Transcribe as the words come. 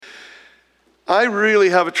I really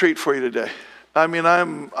have a treat for you today. I mean,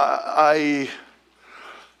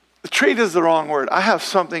 treat is the wrong word. I have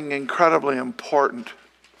something incredibly important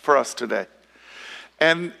for us today.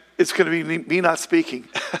 And it's going to be me not speaking.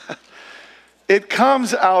 It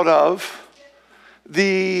comes out of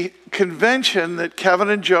the convention that Kevin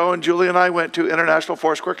and Joe and Julie and I went to, International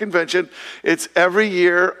Foursquare Convention. It's every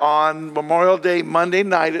year on Memorial Day, Monday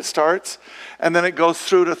night it starts. And then it goes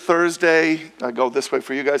through to Thursday. I go this way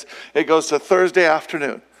for you guys. It goes to Thursday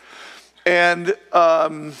afternoon. And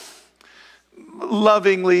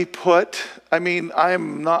lovingly put, I mean,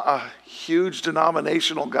 I'm not a huge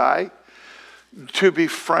denominational guy. To be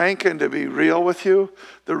frank and to be real with you,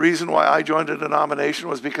 the reason why I joined a denomination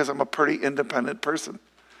was because I'm a pretty independent person.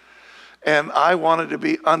 And I wanted to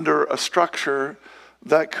be under a structure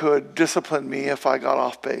that could discipline me if I got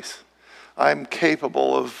off base. I'm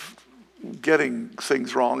capable of getting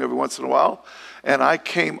things wrong every once in a while. And I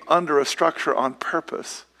came under a structure on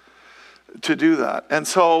purpose to do that. And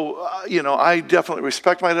so, I definitely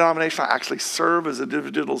respect my denomination. I actually serve as a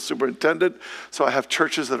divisional superintendent. So I have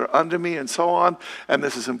churches that are under me and so on. And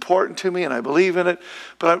this is important to me and I believe in it.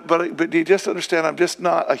 But you just understand, I'm just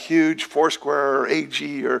not a huge Foursquare or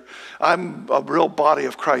AG I'm a real body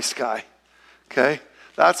of Christ guy. Okay?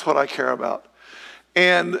 That's what I care about.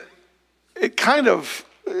 And it kind of,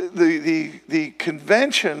 the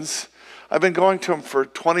conventions, I've been going to them for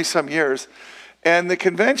 20 some years. And the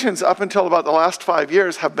conventions up until about the last 5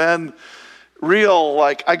 years have been real,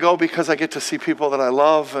 like I go because I get to see people that I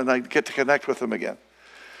love and I get to connect with them again.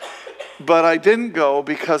 But I didn't go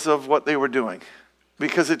because of what they were doing,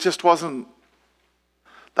 because it just wasn't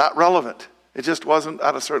that relevant. It just wasn't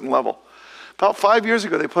at a certain level. About 5 years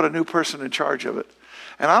ago, they put a new person in charge of it.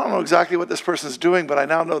 And I don't know exactly what this person's doing, but I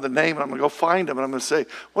now know the name, and I'm going to go find him, and I'm going to say,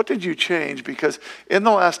 what did you change? Because in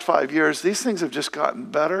the last 5 years, these things have just gotten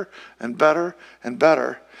better and better and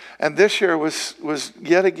better. And this year was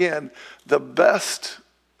yet again the best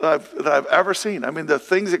that I've ever seen. I mean, the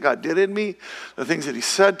things that God did in me, the things that he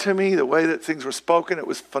said to me, the way that things were spoken, it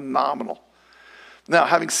was phenomenal. Now,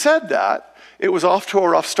 having said that, it was off to a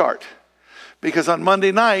rough start. Because on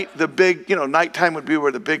Monday night, the big, nighttime would be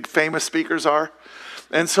where the big famous speakers are.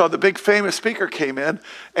 And so the big famous speaker came in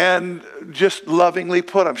and just lovingly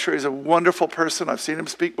put, I'm sure he's a wonderful person. I've seen him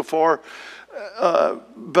speak before.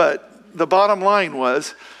 But the bottom line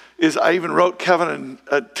is I even wrote Kevin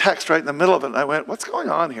a text right in the middle of it. And I went, what's going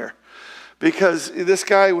on here? Because this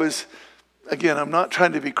guy was, again, I'm not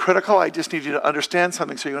trying to be critical. I just need you to understand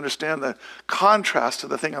something so you understand the contrast to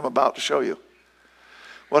the thing I'm about to show you.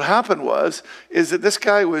 What happened is that this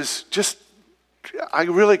guy was just, I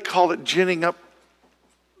really called it ginning up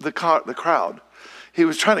the crowd. He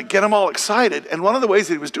was trying to get them all excited. And one of the ways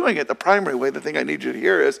that he was doing it, the primary way, the thing I need you to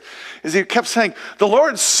hear is he kept saying, the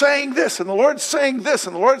Lord's saying this, and the Lord's saying this,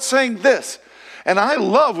 and the Lord's saying this. And I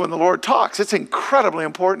love when the Lord talks. It's incredibly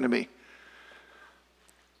important to me.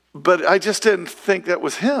 But I just didn't think that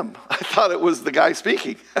was him. I thought it was the guy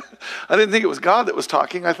speaking. I didn't think it was God that was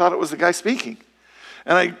talking. I thought it was the guy speaking.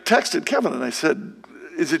 And I texted Kevin and I said,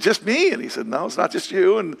 is it just me? And he said, no, it's not just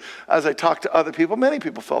you. And as I talked to other people, many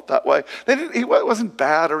people felt that way. It wasn't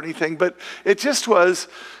bad or anything, but it just was,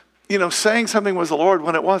 saying something was the Lord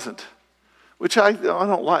when it wasn't, which I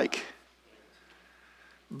don't like.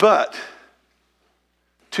 But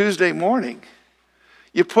Tuesday morning,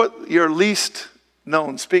 you put your least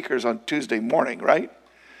known speakers on Tuesday morning, right?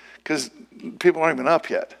 Because people aren't even up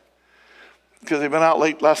yet, because they've been out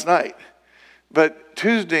late last night. But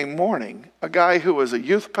Tuesday morning, a guy who was a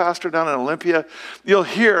youth pastor down in Olympia, you'll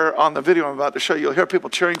hear on the video I'm about to show you, you'll hear people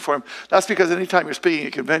cheering for him. That's because anytime you're speaking at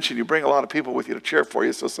a convention, you bring a lot of people with you to cheer for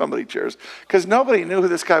you, so somebody cheers. Because nobody knew who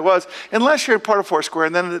this guy was, unless you're part of Foursquare,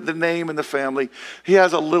 and then the name and the family. He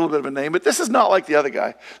has a little bit of a name, but this is not like the other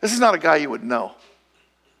guy. This is not a guy you would know.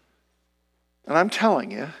 And I'm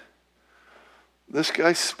telling you, this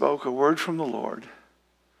guy spoke a word from the Lord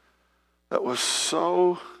that was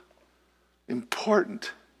so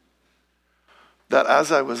important that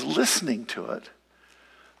as I was listening to it,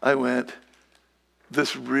 I went,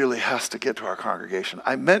 this really has to get to our congregation.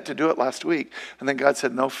 I meant to do it last week, and then God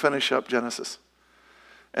said, no, finish up Genesis.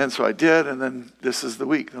 And so I did, and then this is the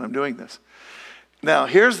week that I'm doing this. Now,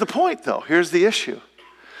 here's the point, though. Here's the issue.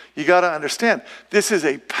 You got to understand, this is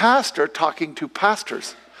a pastor talking to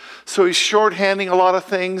pastors. So he's shorthanding a lot of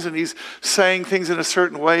things, and he's saying things in a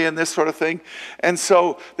certain way and this sort of thing. And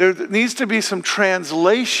so there needs to be some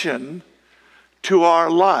translation to our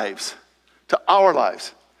lives,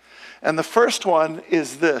 And the first one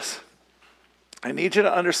is this. I need you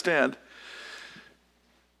to understand,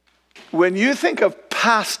 when you think of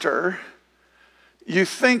pastor, you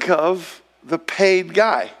think of the paid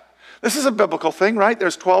guy. This is a biblical thing, right?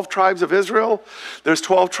 There's 12 tribes of Israel. There's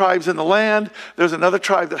 12 tribes in the land. There's another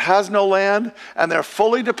tribe that has no land, and they're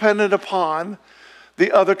fully dependent upon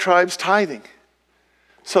the other tribes tithing.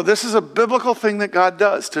 So this is a biblical thing that God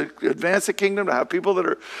does to advance the kingdom, to have people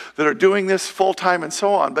that are doing this full time and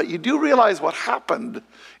so on. But you do realize what happened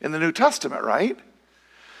in the New Testament, right?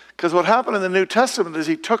 Because what happened in the New Testament is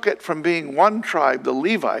he took it from being one tribe, the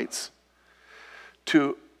Levites,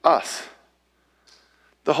 to us.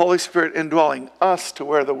 The Holy Spirit indwelling us to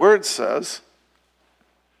where the word says,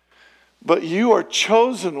 but you are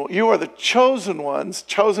chosen, you are the chosen ones,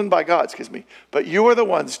 chosen by God, but you are the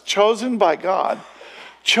ones chosen by God,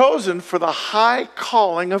 chosen for the high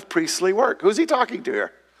calling of priestly work. Who's he talking to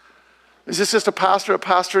here? Is this just a pastor, a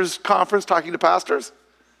pastor's conference talking to pastors?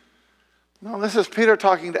 No, this is Peter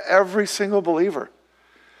talking to every single believer.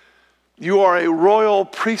 You are a royal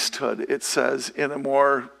priesthood, it says in a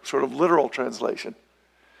more sort of literal translation.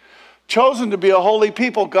 Chosen to be a holy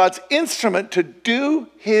people, God's instrument to do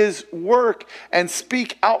his work and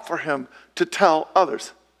speak out for him to tell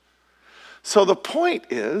others. So the point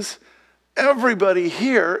is, everybody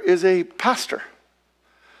here is a pastor.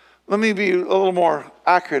 Let me be a little more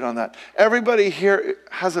accurate on that. Everybody here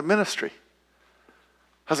has a ministry,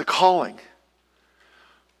 has a calling,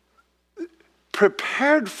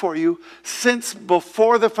 prepared for you since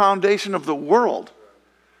before the foundation of the world.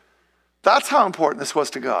 That's how important this was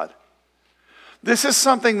to God. This is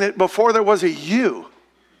something that before there was a you,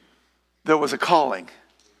 there was a calling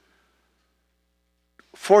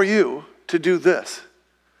for you to do this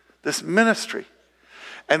ministry.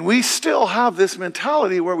 And we still have this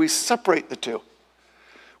mentality where we separate the two.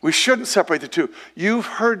 We shouldn't separate the two. You've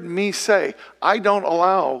heard me say, I don't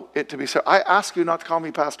allow it to be so. I ask you not to call me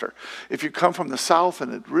pastor. If you come from the South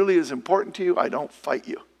and it really is important to you, I don't fight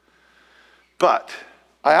you. But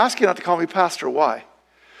I ask you not to call me pastor. Why?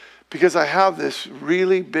 Because I have this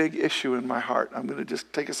really big issue in my heart. I'm going to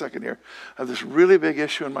just take a second here. I have this really big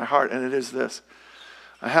issue in my heart, and it is this.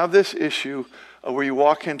 I have this issue where you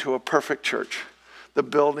walk into a perfect church. The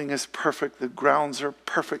building is perfect. The grounds are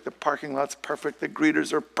perfect. The parking lot's perfect. The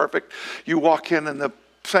greeters are perfect. You walk in and the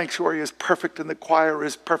sanctuary is perfect and the choir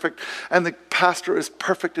is perfect and the pastor is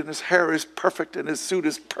perfect and his hair is perfect and his suit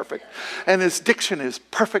is perfect and his diction is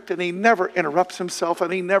perfect and he never interrupts himself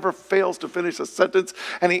and he never fails to finish a sentence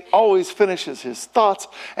and he always finishes his thoughts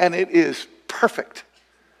and it is perfect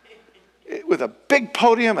with a big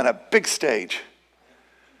podium and a big stage.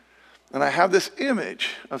 And I have this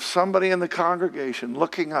image of somebody in the congregation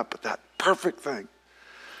looking up at that perfect thing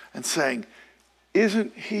and saying,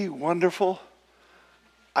 isn't he wonderful?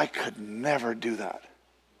 I could never do that.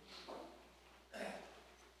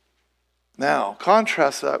 Now,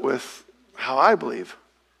 contrast that with how I believe.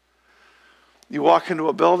 You walk into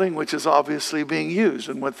a building which is obviously being used,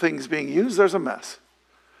 and with things being used, there's a mess.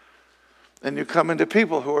 And you come into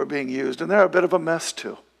people who are being used, and they're a bit of a mess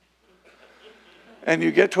too. And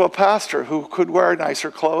you get to a pastor who could wear nicer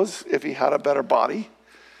clothes if he had a better body.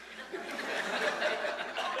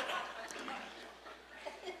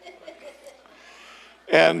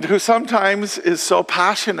 And who sometimes is so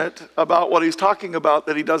passionate about what he's talking about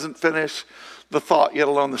that he doesn't finish the thought, yet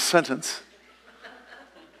alone the sentence.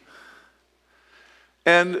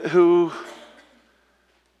 And who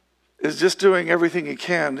is just doing everything he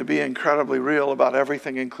can to be incredibly real about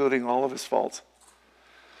everything, including all of his faults.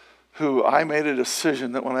 Who I made a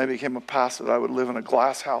decision that when I became a pastor that I would live in a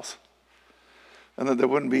glass house. And that there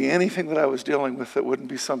wouldn't be anything that I was dealing with that wouldn't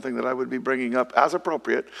be something that I would be bringing up as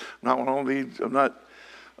appropriate. I'm not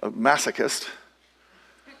a masochist,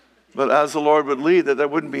 but as the Lord would lead, that there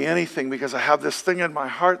wouldn't be anything, because I have this thing in my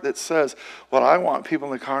heart that says what I want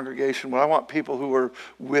people in the congregation, what I want people who are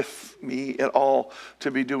with me at all to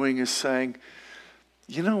be doing is saying,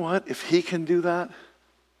 you know what, if he can do that,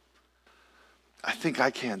 I think I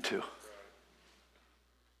can too.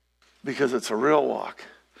 Because it's a real walk.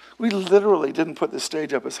 We literally didn't put the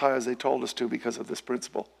stage up as high as they told us to because of this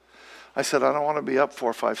principle. I said, I don't want to be up 4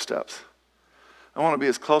 or 5 steps. I want to be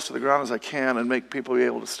as close to the ground as I can and make people be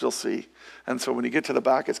able to still see. And so when you get to the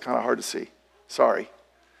back, it's kind of hard to see. Sorry.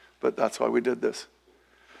 But that's why we did this.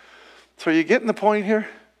 So are you getting the point here?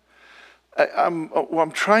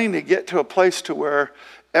 I'm trying to get to a place to where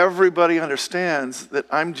everybody understands that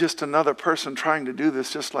I'm just another person trying to do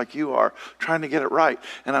this just like you are, trying to get it right.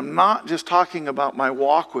 And I'm not just talking about my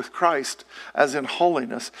walk with Christ as in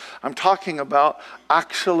holiness. I'm talking about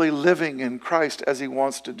actually living in Christ as he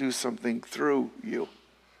wants to do something through you.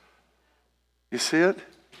 You see it?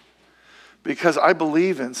 Because I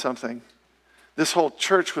believe in something This whole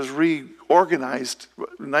church was reorganized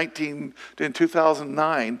in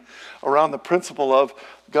 2009 around the principle of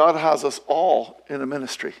God has us all in a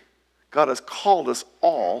ministry. God has called us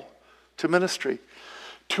all to ministry.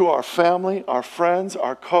 To our family, our friends,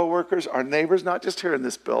 our coworkers, our neighbors, not just here in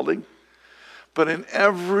this building, but in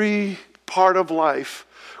every part of life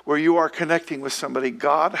where you are connecting with somebody,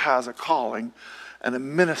 God has a calling and a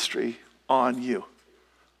ministry on you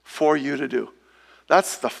for you to do.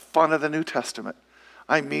 That's the fun of the New Testament.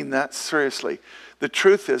 I mean that seriously. The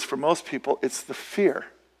truth is, for most people, it's the fear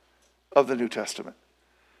of the New Testament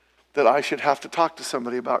that I should have to talk to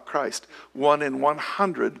somebody about Christ. 1 in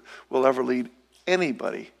 100 will ever lead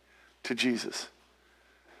anybody to Jesus.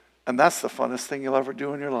 And that's the funnest thing you'll ever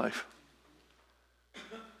do in your life.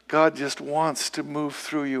 God just wants to move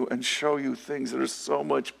through you and show you things that are so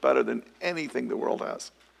much better than anything the world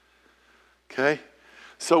has. Okay?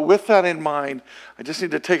 So with that in mind, I just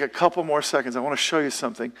need to take a couple more seconds. I want to show you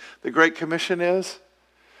something. The Great Commission is,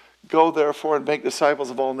 go therefore and make disciples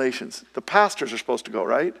of all nations. The pastors are supposed to go,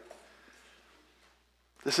 right?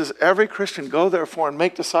 This is every Christian. Go therefore and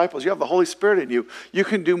make disciples. You have the Holy Spirit in you. You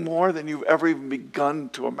can do more than you've ever even begun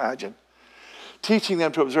to imagine. Teaching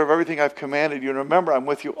them to observe everything I've commanded you. And remember, I'm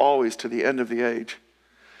with you always to the end of the age.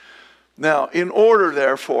 Now, in order,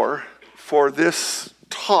 therefore, for this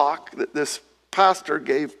talk that this pastor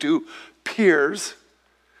gave to peers,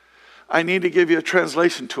 I need to give you a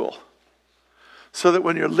translation tool. So that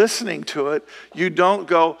when you're listening to it, you don't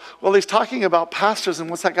go, well, he's talking about pastors and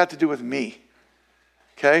what's that got to do with me?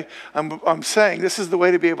 Okay? I'm saying this is the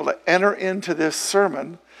way to be able to enter into this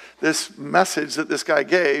sermon, this message that this guy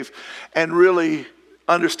gave, and really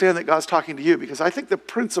understand that God's talking to you. Because I think the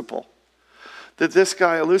principle that this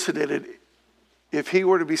guy elucidated, if he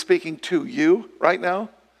were to be speaking to you right now,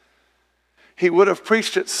 he would have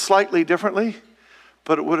preached it slightly differently,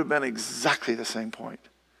 but it would have been exactly the same point.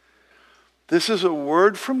 This is a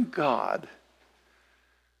word from God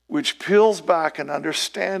which peels back an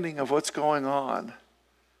understanding of what's going on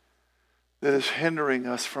that is hindering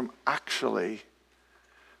us from actually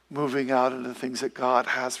moving out into the things that God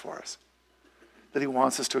has for us, that he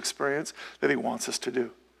wants us to experience, that he wants us to do.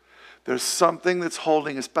 There's something that's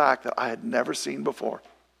holding us back that I had never seen before.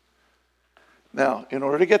 Now, in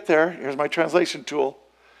order to get there, here's my translation tool.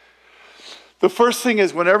 The first thing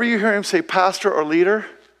is, whenever you hear him say pastor or leader,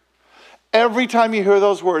 every time you hear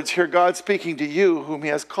those words, hear God speaking to you, whom he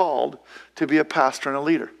has called to be a pastor and a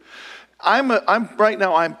leader. I'm right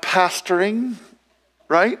now, I'm pastoring,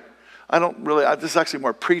 right? I don't really, this is actually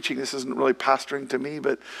more preaching. This isn't really pastoring to me,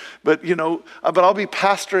 but I'll be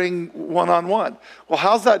pastoring one-on-one. Well,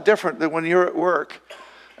 how's that different than when you're at work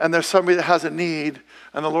and there's somebody that has a need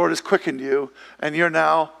and the Lord has quickened you and you're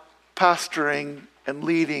now pastoring and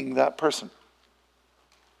leading that person?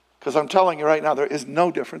 Because I'm telling you right now, there is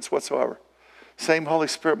no difference whatsoever. Same Holy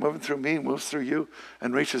Spirit moving through me, moves through you,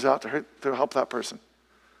 and reaches out to help that person.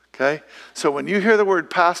 Okay? So when you hear the word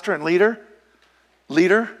pastor and leader,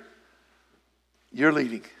 you're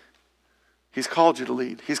leading. He's called you to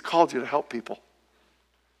lead. He's called you to help people.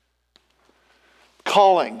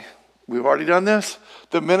 Calling. We've already done this.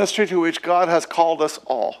 The ministry to which God has called us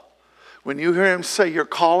all. When you hear him say your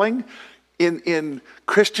calling, in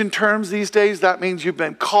Christian terms these days, that means you've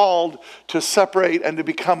been called to separate and to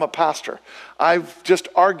become a pastor. I've just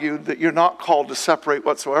argued that you're not called to separate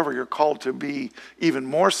whatsoever. You're called to be even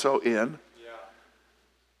more so in.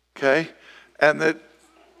 Okay? And that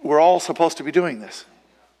we're all supposed to be doing this.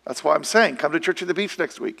 That's why I'm saying, come to Church at the Beach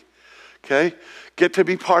next week. Okay? Get to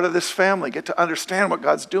be part of this family. Get to understand what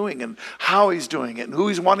God's doing and how he's doing it and who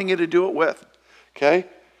he's wanting you to do it with. Okay?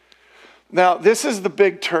 Now, this is the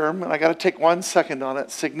big term, and I got to take 1 second on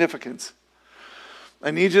it, significance. I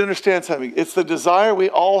need you to understand something. It's the desire we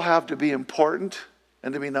all have to be important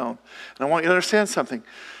and to be known. And I want you to understand something.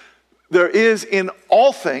 There is in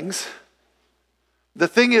all things, the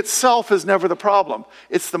thing itself is never the problem.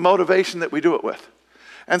 It's the motivation that we do it with.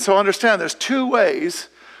 And so understand there's two ways,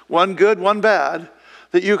 one good, one bad,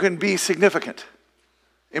 that you can be significant,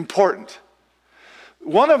 important.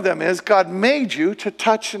 One of them is God made you to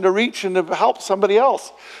touch and to reach and to help somebody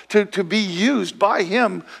else, to be used by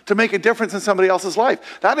him to make a difference in somebody else's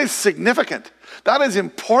life. That is significant. That is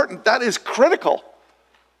important. That is critical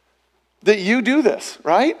that you do this,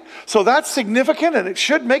 right? So that's significant and it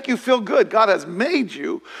should make you feel good. God has made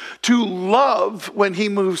you to love when he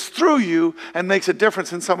moves through you and makes a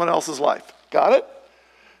difference in someone else's life. Got it?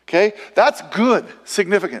 Okay? That's good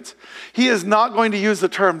significance. He is not going to use the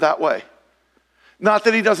term that way. Not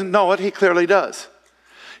that he doesn't know it, he clearly does.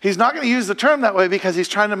 He's not going to use the term that way because he's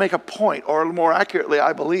trying to make a point, or more accurately,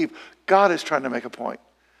 I believe, God is trying to make a point.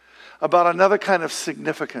 about another kind of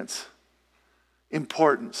significance,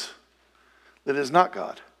 importance, that is not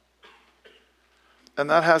God. And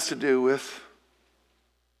that has to do with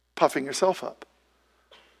puffing yourself up,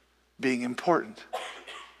 being important.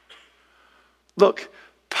 Look,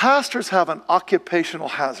 pastors have an occupational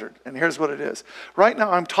hazard, and here's what it is. Right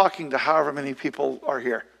now, I'm talking to however many people are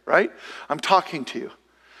here, right? I'm talking to you.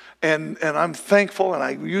 And I'm thankful, and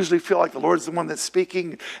I usually feel like the Lord's the one that's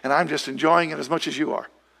speaking, and I'm just enjoying it as much as you are,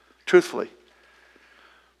 truthfully.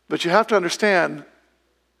 But you have to understand,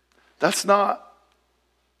 that's not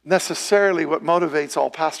necessarily what motivates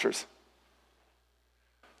all pastors.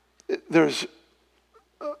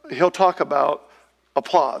 He'll talk about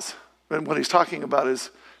applause. And what he's talking about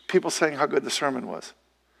is people saying how good the sermon was.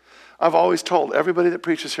 I've always told everybody that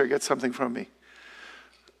preaches here gets something from me.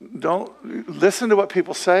 Don't listen to what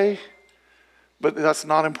people say, but that's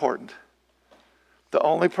not important. The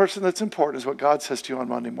only person that's important is what God says to you on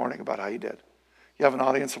Monday morning about how you did. You have an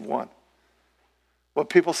audience of one. What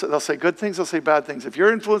people say, they'll say good things, they'll say bad things. If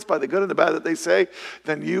you're influenced by the good and the bad that they say,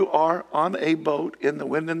 then you are on a boat in the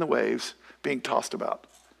wind and the waves being tossed about.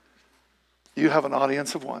 You have an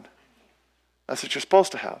audience of one. That's what you're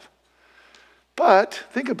supposed to have. But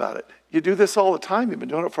think about it. You do this all the time. You've been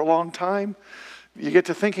doing it for a long time. You get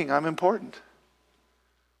to thinking, I'm important.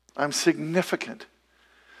 I'm significant.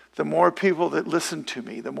 The more people that listen to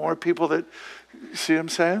me, the more people that, see what I'm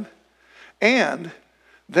saying? And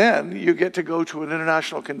then you get to go to an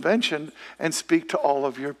international convention and speak to all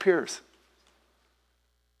of your peers.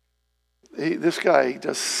 This guy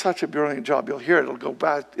does such a brilliant job. You'll hear it. It'll go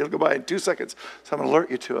by in 2 seconds. So I'm going to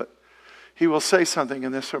alert you to it. He will say something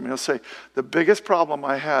in this sermon. He'll say, the biggest problem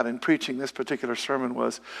I had in preaching this particular sermon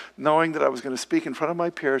was knowing that I was going to speak in front of my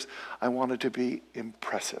peers, I wanted to be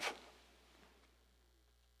impressive.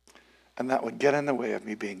 And that would get in the way of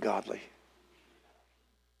me being godly.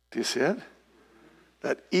 Do you see it?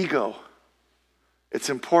 That ego. It's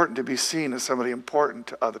important to be seen as somebody important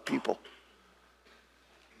to other people.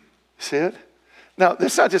 See it? Now,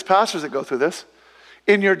 it's not just pastors that go through this.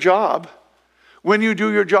 In your job, when you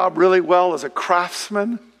do your job really well as a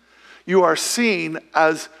craftsman, you are seen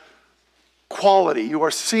as quality. You are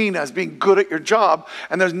seen as being good at your job,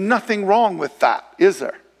 and there's nothing wrong with that, is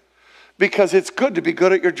there? Because it's good to be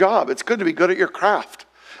good at your job. It's good to be good at your craft.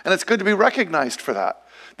 And it's good to be recognized for that.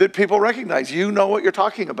 That people recognize you know what you're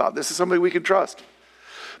talking about. This is somebody we can trust.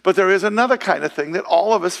 But there is another kind of thing that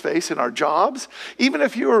all of us face in our jobs. Even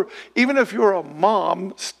if you're a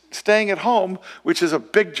mom staying at home, which is a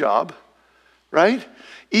big job, right?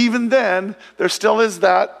 Even then, there still is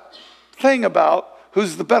that thing about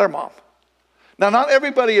who's the better mom. Now, not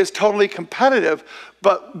everybody is totally competitive,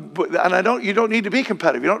 you don't need to be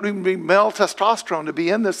competitive. You don't need to be male testosterone to be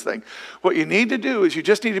in this thing. What you need to do is you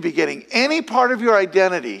just need to be getting any part of your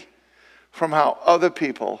identity from how other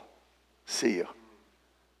people see you.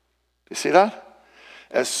 You see that?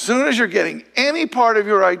 As soon as you're getting any part of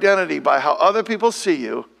your identity by how other people see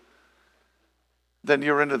you, then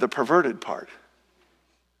you're into the perverted part.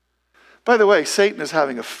 By the way, Satan is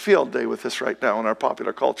having a field day with this right now in our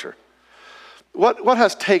popular culture. What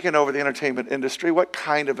has taken over the entertainment industry? What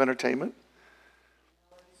kind of entertainment?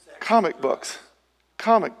 Comic books.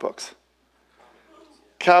 Comic books.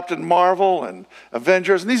 Captain Marvel and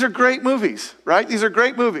Avengers. And these are great movies, right? These are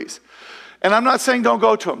great movies. And I'm not saying don't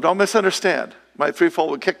go to them. Don't misunderstand. My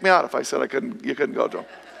threefold would kick me out if I said you couldn't go to them.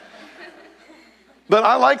 But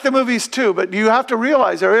I like the movies too. But you have to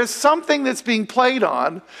realize there is something that's being played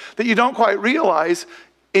on that you don't quite realize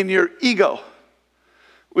in your ego,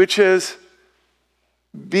 which is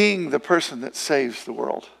being the person that saves the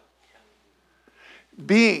world.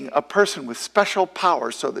 Being a person with special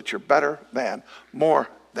powers so that you're better than, more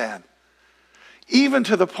than. Even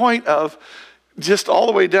to the point of just all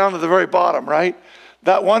the way down to the very bottom, right?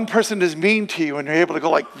 That one person is mean to you and you're able to go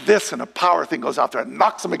like this and a power thing goes out there and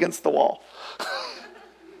knocks them against the wall.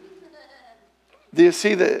 Do you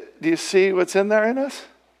see what's in there in us?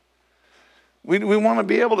 We want to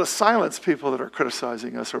be able to silence people that are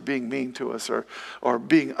criticizing us or being mean to us or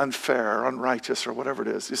being unfair or unrighteous or whatever it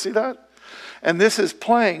is. You see that? And this is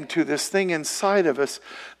playing to this thing inside of us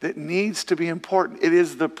that needs to be important. It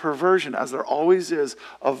is the perversion, as there always is,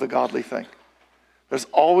 of the godly thing. There's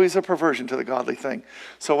always a perversion to the godly thing.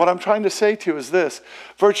 So what I'm trying to say to you is this.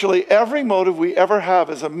 Virtually every motive we ever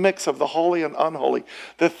have is a mix of the holy and unholy.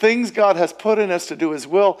 The things God has put in us to do His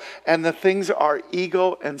will and the things our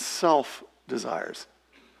ego and self desires.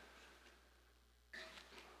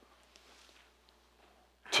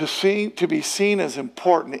 To be seen as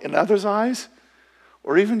important in others' eyes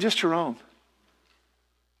or even just your own.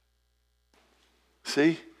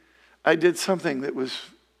 See, I did something that was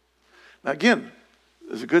Now again,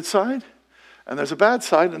 there's a good side and there's a bad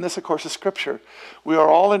side, and this, of course, is Scripture. We are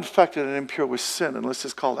all infected and impure with sin, and let's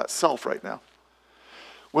just call that self right now.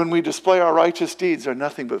 When we display our righteous deeds, they're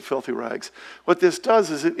nothing but filthy rags. What this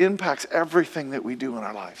does is it impacts everything that we do in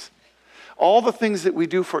our lives. All the things that we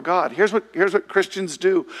do for God. Here's what Christians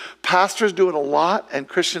do. Pastors do it a lot, and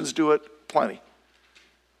Christians do it plenty.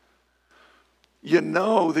 You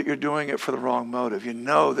know that you're doing it for the wrong motive. You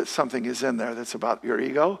know that something is in there that's about your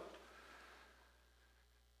ego.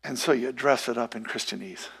 And so you dress it up in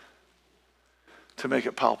Christianese to make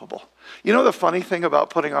it palpable. You know the funny thing about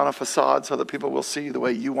putting on a facade so that people will see the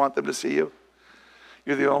way you want them to see you?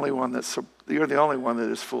 You're the only one that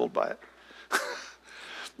is fooled by it.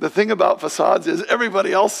 The thing about facades is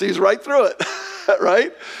everybody else sees right through it,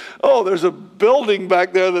 right? Oh, there's a building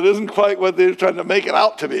back there that isn't quite what they're trying to make it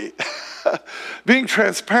out to be. Being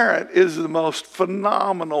transparent is the most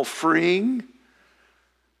phenomenal, freeing,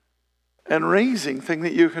 and raising thing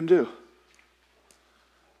that you can do.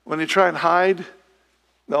 When you try and hide,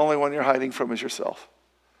 the only one you're hiding from is yourself.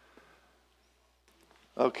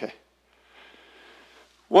 Okay.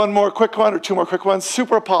 One more quick one or two more quick ones.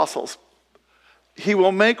 Super apostles. He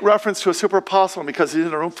will make reference to a super apostle, and because he's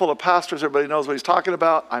in a room full of pastors, everybody knows what he's talking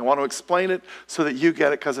about. I want to explain it so that you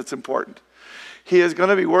get it because it's important. He is going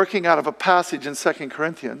to be working out of a passage in 2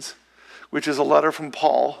 Corinthians, which is a letter from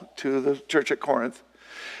Paul to the church at Corinth.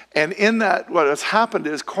 And in that, what has happened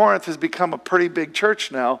is Corinth has become a pretty big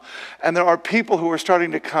church now, and there are people who are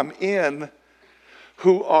starting to come in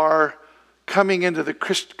who are coming into the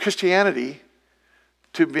Christianity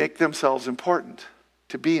to make themselves important,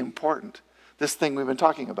 to be important. This thing we've been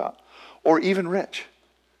talking about, or even rich.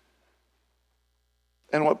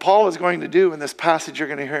 And what Paul is going to do in this passage you're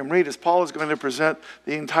going to hear him read is Paul is going to present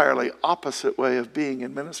the entirely opposite way of being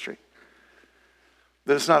in ministry.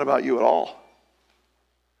 That it's not about you at all.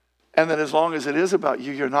 And that as long as it is about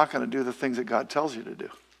you, you're not going to do the things that God tells you to do.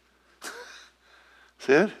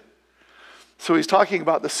 See it? So he's talking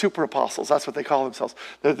about the super apostles. That's what they call themselves.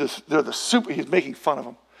 They're the super, he's making fun of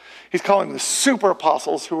them. He's calling them the super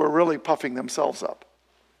apostles who are really puffing themselves up.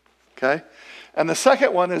 Okay? And the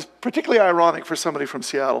second one is particularly ironic for somebody from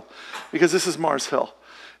Seattle because this is Mars Hill.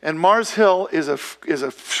 And Mars Hill is a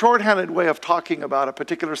shorthanded way of talking about a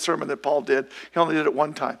particular sermon that Paul did. He only did it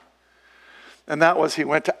one time. And that was he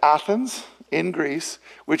went to Athens in Greece,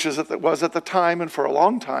 which was at the time and for a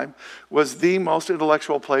long time was the most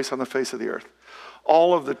intellectual place on the face of the earth.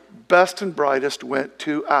 All of the best and brightest went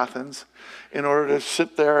to Athens in order to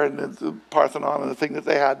sit there in the Parthenon and the thing that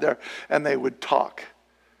they had there, and they would talk.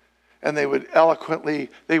 And they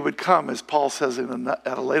would come, as Paul says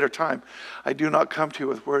at a later time, I do not come to you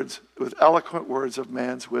with eloquent words of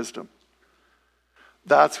man's wisdom.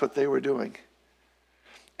 That's what they were doing.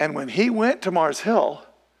 And when he went to Mars Hill,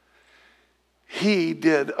 he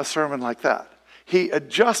did a sermon like that. He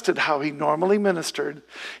adjusted how he normally ministered.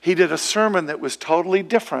 He did a sermon that was totally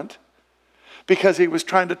different because he was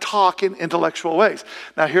trying to talk in intellectual ways.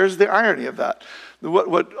 Now, here's the irony of that.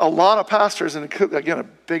 What a lot of pastors, and again, a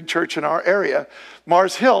big church in our area,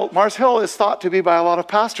 Mars Hill is thought to be by a lot of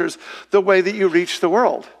pastors the way that you reach the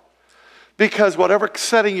world. Because whatever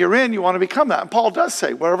setting you're in, you want to become that. And Paul does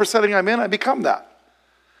say, whatever setting I'm in, I become that.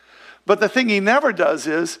 But the thing he never does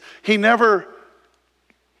is, he never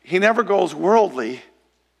goes worldly.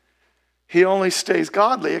 He only stays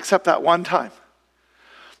godly, except that one time.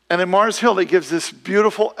 And in Mars Hill, he gives this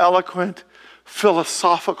beautiful, eloquent,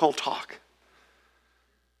 philosophical talk.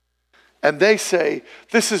 And they say,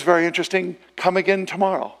 this is very interesting, come again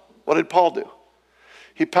tomorrow. What did Paul do?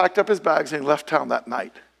 He packed up his bags and he left town that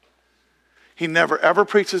night. He never ever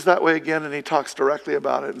preaches that way again, and he talks directly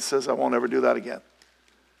about it and says, I won't ever do that again.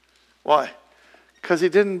 Why? Because he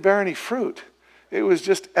didn't bear any fruit. It was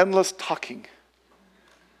just endless talking.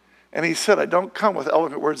 And he said, I don't come with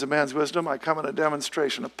eloquent words of man's wisdom. I come in a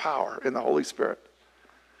demonstration of power in the Holy Spirit.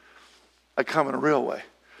 I come in a real way.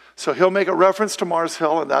 So he'll make a reference to Mars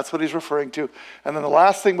Hill, and that's what he's referring to. And then the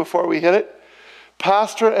last thing before we hit it,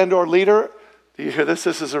 pastor and or leader. Do you hear this?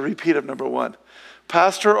 This is a repeat of number 1.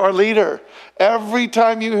 Pastor or leader. Every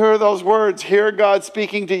time you hear those words, hear God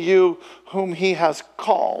speaking to you whom he has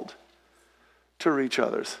called to reach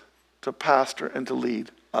others, to pastor and to lead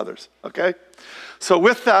others. Okay? So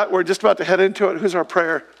with that, we're just about to head into it. Who's our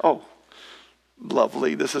prayer? Oh,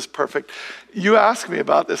 lovely. This is perfect. You asked me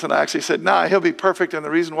about this, and I actually said, nah, he'll be perfect. And the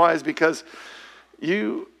reason why is because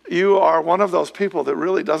you are one of those people that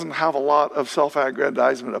really doesn't have a lot of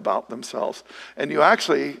self-aggrandizement about themselves. And you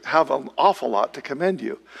actually have an awful lot to commend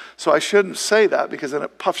you. So I shouldn't say that because then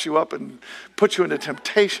it puffs you up and puts you into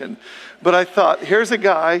temptation. But I thought, here's a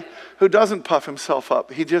guy who doesn't puff himself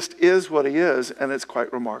up. He just is what he is, and it's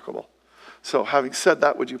quite remarkable. So having said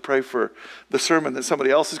that, would you pray for the sermon that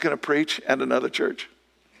somebody else is going to preach and another church?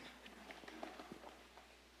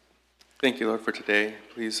 Thank you, Lord, for today.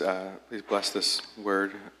 Please bless this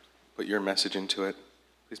word. Put your message into it.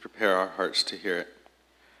 Please prepare our hearts to hear it.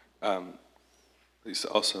 Please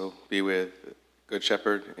also be with Good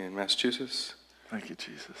Shepherd in Massachusetts. Thank you,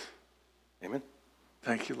 Jesus. Amen.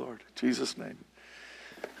 Thank you, Lord. In Jesus' name.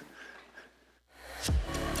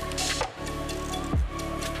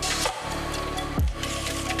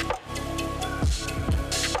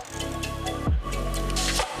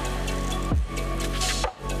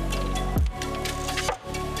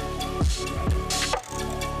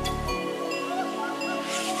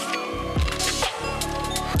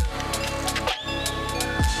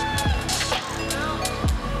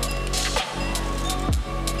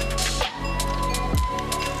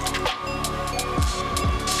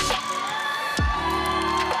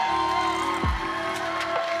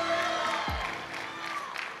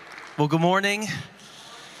 Well, good morning.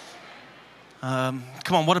 Come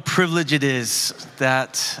on, what a privilege it is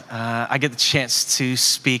that I get the chance to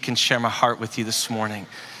speak and share my heart with you this morning.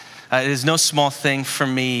 It is no small thing for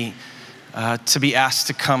me to be asked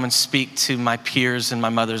to come and speak to my peers and my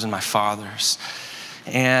mothers and my fathers.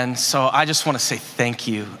 And so I just want to say thank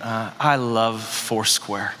you. I love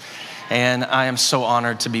Foursquare. And I am so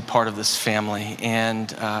honored to be part of this family. And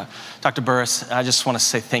Dr. Burris, I just want to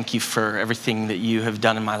say thank you for everything that you have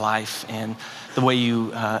done in my life and the way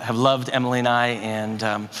you have loved Emily and I.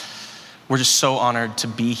 And we're just so honored to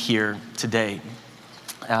be here today.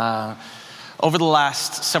 Over the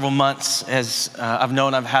last several months, as I've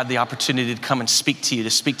known I've had the opportunity to come and speak to you, to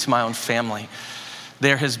speak to my own family,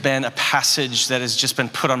 there has been a passage that has just been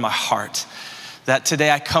put on my heart. That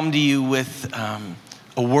today I come to you with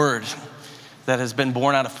a word that has been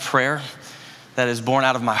born out of prayer, that is born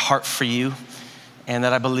out of my heart for you, and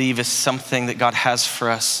that I believe is something that God has for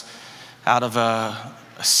us out of a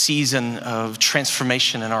season of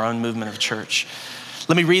transformation in our own movement of church.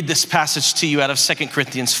 Let me read this passage to you out of 2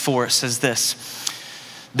 Corinthians 4. It says this: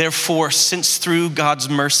 "Therefore, since through God's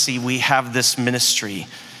mercy we have this ministry,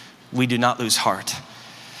 we do not lose heart.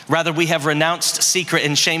 Rather, we have renounced secret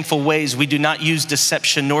and shameful ways. We do not use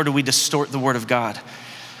deception, nor do we distort the word of God.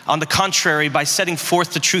 On the contrary, by setting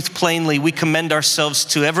forth the truth plainly, we commend ourselves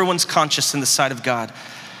to everyone's conscience in the sight of God.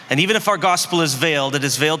 And even if our gospel is veiled, it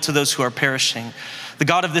is veiled to those who are perishing. The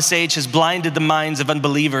God of this age has blinded the minds of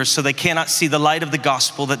unbelievers so they cannot see the light of the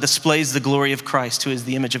gospel that displays the glory of Christ, who is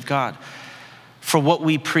the image of God. For what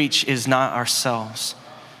we preach is not ourselves,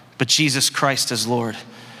 but Jesus Christ as Lord,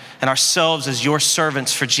 and ourselves as your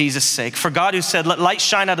servants for Jesus' sake. For God, who said, 'Let light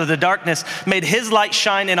shine out of the darkness,' made his light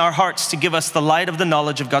shine in our hearts to give us the light of the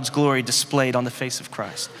knowledge of God's glory displayed on the face of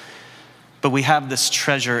Christ. But we have this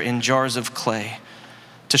treasure in jars of clay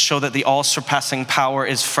to show that the all-surpassing power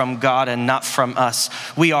is from God and not from us.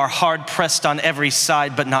 We are hard-pressed on every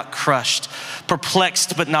side, but not crushed,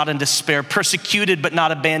 perplexed, but not in despair, persecuted, but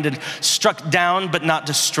not abandoned, struck down, but not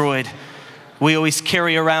destroyed. We always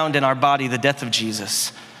carry around in our body the death of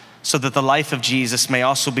Jesus, so that the life of Jesus may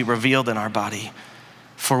also be revealed in our body.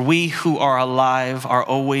 For we who are alive are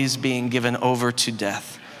always being given over to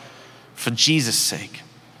death for Jesus' sake,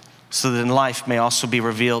 so that in life may also be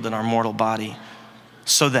revealed in our mortal body.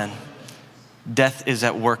 So then, death is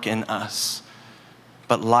at work in us,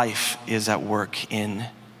 but life is at work in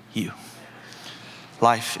you."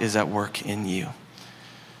 Life is at work in you.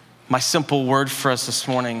 My simple word for us this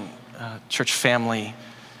morning, church family,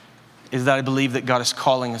 is that I believe that God is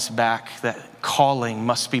calling us back, that calling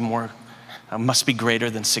must be greater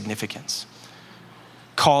than significance.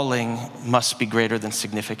 Calling must be greater than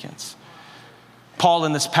significance. Paul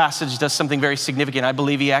in this passage does something very significant. I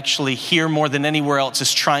believe he actually here more than anywhere else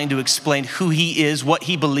is trying to explain who he is, what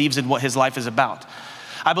he believes, and what his life is about.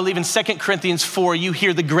 I believe in 2 Corinthians 4, you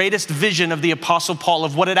hear the greatest vision of the Apostle Paul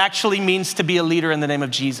of what it actually means to be a leader in the name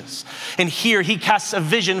of Jesus. And here he casts a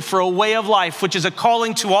vision for a way of life, which is a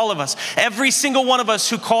calling to all of us. Every single one of us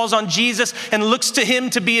who calls on Jesus and looks to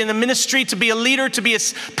him to be in a ministry, to be a leader, to be a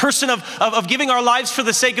person of giving our lives for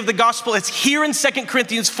the sake of the gospel. It's here in 2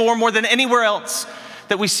 Corinthians 4 more than anywhere else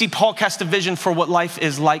that we see Paul cast a vision for what life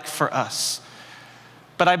is like for us.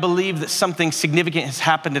 But I believe that something significant has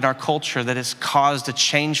happened in our culture that has caused a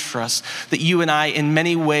change for us, that you and I in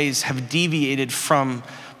many ways have deviated from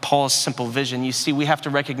Paul's simple vision. You see, we have to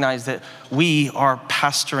recognize that we are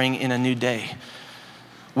pastoring in a new day.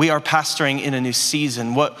 We are pastoring in a new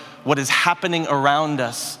season. What is happening around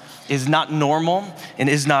us is not normal and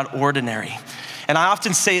is not ordinary. And I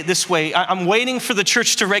often say it this way, I'm waiting for the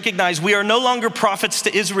church to recognize we are no longer prophets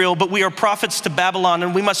to Israel, but we are prophets to Babylon,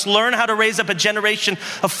 and we must learn how to raise up a generation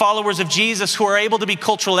of followers of Jesus who are able to be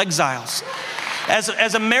cultural exiles.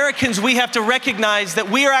 As Americans, we have to recognize that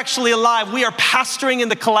we are actually alive. We are pastoring in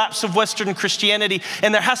the collapse of Western Christianity,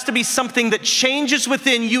 and there has to be something that changes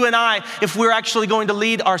within you and I if we're actually going to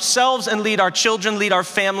lead ourselves and lead our children, lead our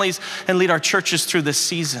families, and lead our churches through this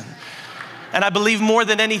season. And I believe more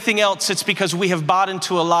than anything else, it's because we have bought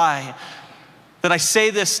into a lie. That I say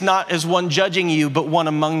this not as one judging you, but one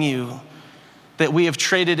among you, that we have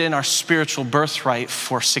traded in our spiritual birthright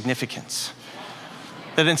for significance.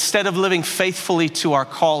 That instead of living faithfully to our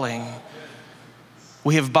calling,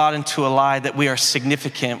 we have bought into a lie that we are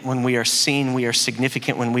significant when we are seen, we are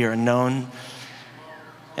significant when we are known,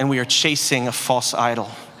 and we are chasing a false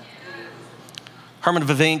idol. Herman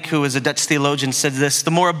Vivenk, who is a Dutch theologian, said this: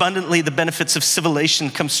 the more abundantly the benefits of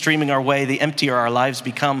civilization come streaming our way, the emptier our lives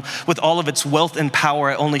become. With all of its wealth and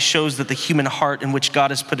power, it only shows that the human heart in which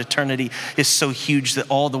God has put eternity is so huge that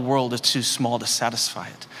all the world is too small to satisfy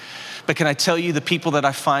it. But can I tell you, the people that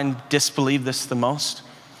I find disbelieve this the most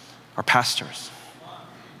are pastors,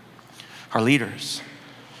 are leaders.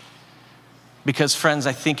 Because friends,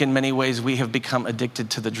 I think in many ways we have become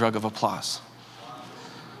addicted to the drug of applause.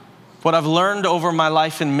 What I've learned over my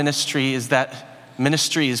life in ministry is that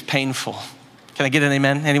ministry is painful. Can I get an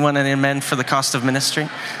amen? Anyone an amen for the cost of ministry?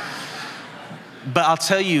 But I'll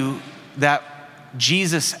tell you that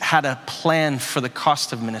Jesus had a plan for the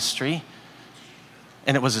cost of ministry,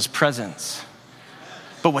 and it was his presence.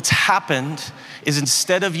 But what's happened is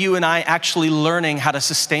instead of you and I actually learning how to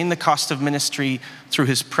sustain the cost of ministry through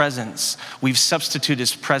his presence, we've substituted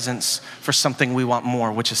his presence for something we want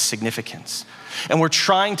more, which is significance. And we're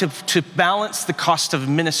trying to balance the cost of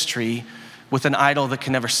ministry with an idol that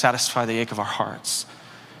can never satisfy the ache of our hearts.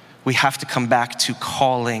 We have to come back to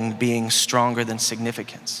calling being stronger than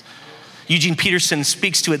significance. Eugene Peterson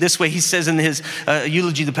speaks to it this way. He says in his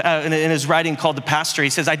eulogy, in his writing called The Pastor, he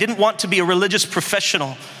says, I didn't want to be a religious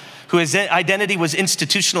professional whose identity was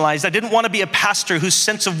institutionalized. I didn't want to be a pastor whose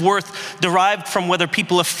sense of worth derived from whether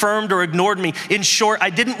people affirmed or ignored me. In short, I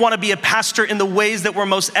didn't want to be a pastor in the ways that were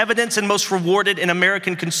most evident and most rewarded in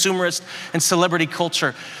American consumerist and celebrity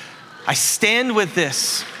culture. I stand with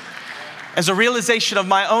this as a realization of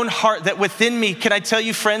my own heart that within me, can I tell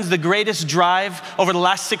you, friends, the greatest drive over the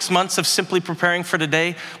last 6 months of simply preparing for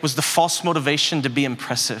today was the false motivation to be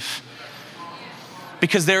impressive.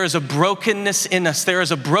 Because there is a brokenness in us. There is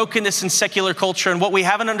a brokenness in secular culture. And what we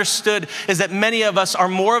haven't understood is that many of us are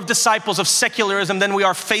more of disciples of secularism than we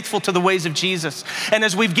are faithful to the ways of Jesus. And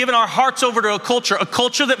as we've given our hearts over to a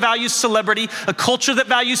culture that values celebrity, a culture that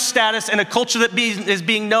values status, and a culture that is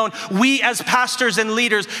being known, we as pastors and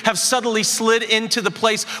leaders have subtly slid into the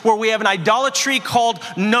place where we have an idolatry called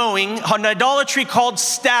knowing, an idolatry called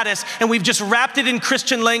status, and we've just wrapped it in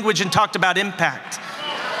Christian language and talked about impact.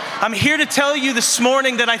 I'm here to tell you this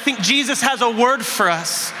morning that I think Jesus has a word for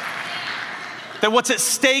us. That what's at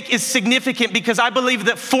stake is significant because I believe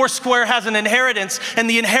that Foursquare has an inheritance, and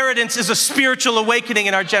the inheritance is a spiritual awakening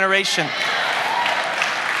in our generation.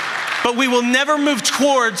 But we will never move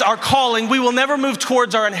towards our calling. We will never move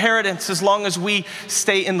towards our inheritance as long as we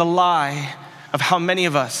stay in the lie of how many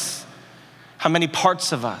of us, how many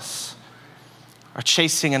parts of us are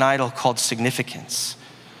chasing an idol called significance.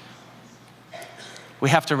 We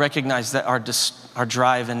have to recognize that our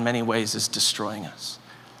drive in many ways is destroying us.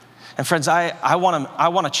 And friends, I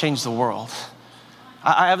want to change the world.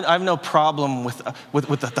 I have no problem with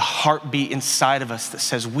the heartbeat inside of us that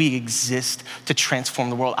says we exist to transform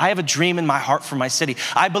the world. I have a dream in my heart for my city.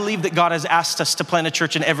 I believe that God has asked us to plant a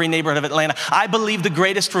church in every neighborhood of Atlanta. I believe the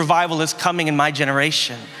greatest revival is coming in my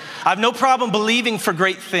generation. I have no problem believing for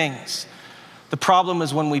great things. The problem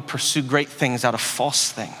is when we pursue great things out of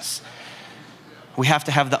false things. We have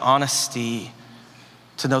to have the honesty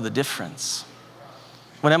to know the difference.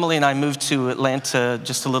 When Emily and I moved to Atlanta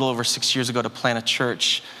just a little over 6 years ago to plant a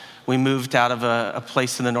church, we moved out of a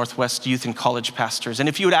place in the Northwest, youth and college pastors. And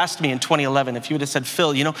if you had asked me in 2011, if you would have said,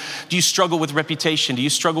 Phil, do you struggle with reputation? Do you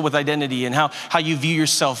struggle with identity and how you view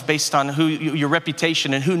yourself based on your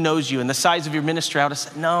reputation and who knows you and the size of your ministry? I would have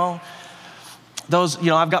said, no, those,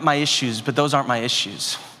 I've got my issues, but those aren't my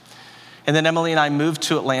issues. And then Emily and I moved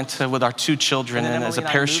to Atlanta with our 2 children, and as a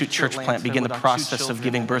parachute church plant, began the process of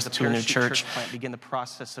giving birth to a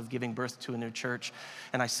new church.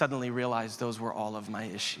 And I suddenly realized those were all of my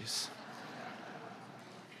issues.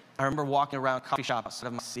 I remember walking around coffee shops outside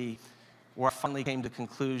of my city where I finally came to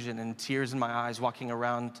conclusion, and tears in my eyes walking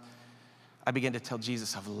around, I began to tell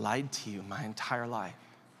Jesus, I've lied to you my entire life.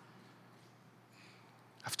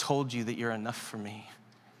 I've told you that you're enough for me,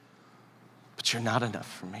 but you're not enough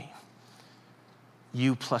for me.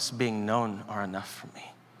 You plus being known are enough for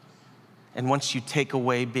me. And once you take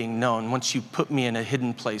away being known, once you put me in a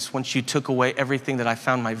hidden place, once you took away everything that I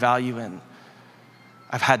found my value in,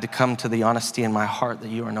 I've had to come to the honesty in my heart that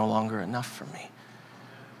you are no longer enough for me.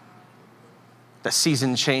 That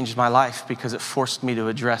season changed my life because it forced me to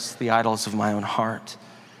address the idols of my own heart.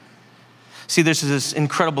 See, there's this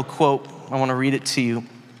incredible quote. I want to read it to you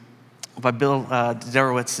by Bill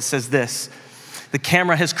Derowitz. It says this: the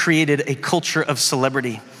camera has created a culture of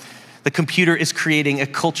celebrity. The computer is creating a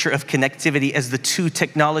culture of connectivity as the two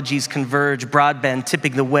technologies converge, broadband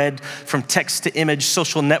tipping the web from text to image,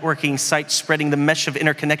 social networking sites spreading the mesh of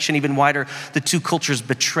interconnection even wider. The two cultures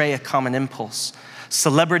betray a common impulse.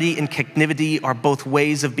 Celebrity and connectivity are both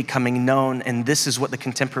ways of becoming known, and this is what the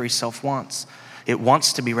contemporary self wants. It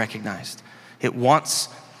wants to be recognized. It wants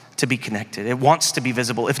to be connected. It wants to be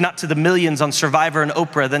visible. If not to the millions on Survivor and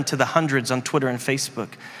Oprah, then to the hundreds on Twitter and Facebook.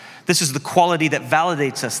 This is the quality that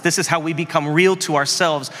validates us. This is how we become real to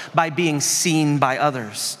ourselves, by being seen by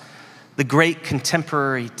others. The great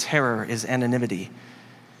contemporary terror is anonymity.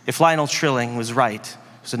 If Lionel Trilling was right,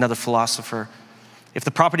 who's another philosopher, if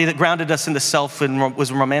the property that grounded us in the self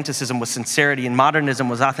was romanticism, was sincerity, and modernism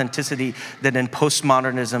was authenticity, then in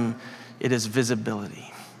postmodernism, it is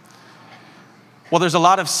visibility. Well, there's a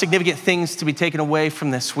lot of significant things to be taken away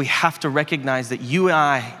from this. We have to recognize that you and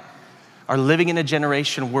I are living in a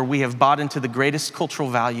generation where we have bought into the greatest cultural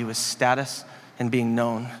value is status and being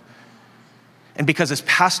known. And because as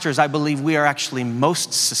pastors, I believe we are actually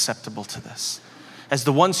most susceptible to this. As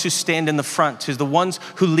the ones who stand in the front, as the ones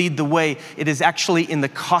who lead the way, it is actually in the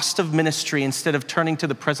cost of ministry, instead of turning to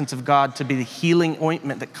the presence of God to be the healing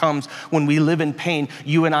ointment that comes when we live in pain,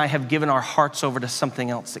 you and I have given our hearts over to something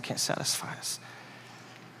else that can't satisfy us.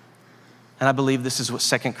 And I believe this is what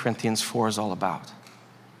 2 Corinthians 4 is all about.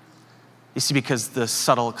 You see, because the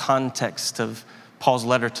subtle context of Paul's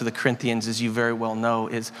letter to the Corinthians, as you very well know,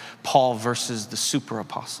 is Paul versus the super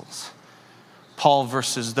apostles. Paul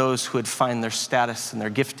versus those who had found their status and their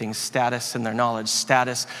gifting, status in their knowledge,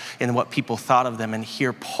 status in what people thought of them. And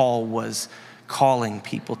here Paul was calling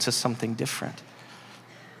people to something different.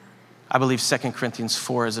 I believe 2 Corinthians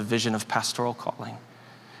 4 is a vision of pastoral calling.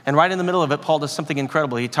 And right in the middle of it, Paul does something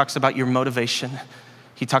incredible. He talks about your motivation.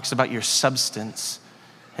 He talks about your substance.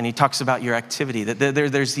 And he talks about your activity. That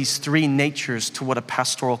there's these three natures to what a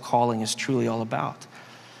pastoral calling is truly all about.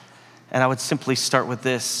 And I would simply start with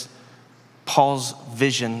this. Paul's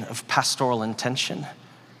vision of pastoral intention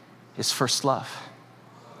is first love.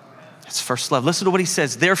 It's first love. Listen to what he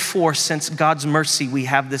says. Therefore, since God's mercy, we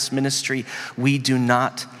have this ministry, we do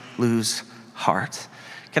not lose heart.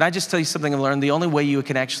 Can I just tell you something I've learned? The only way you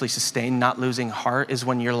can actually sustain not losing heart is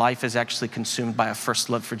when your life is actually consumed by a first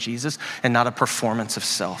love for Jesus and not a performance of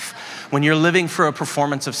self. When you're living for a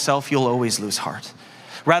performance of self, you'll always lose heart.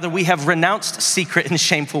 Rather, we have renounced secret and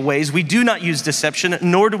shameful ways. We do not use deception,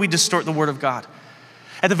 nor do we distort the word of God.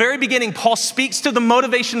 At the very beginning, Paul speaks to the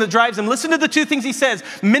motivation that drives him. Listen to the two things he says.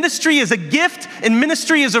 Ministry is a gift, and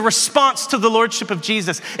ministry is a response to the lordship of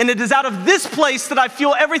Jesus. And it is out of this place that I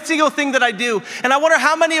feel every single thing that I do. And I wonder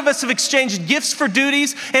how many of us have exchanged gifts for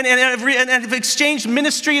duties and have exchanged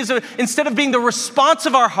ministry instead of being the response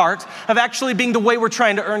of our heart, of actually being the way we're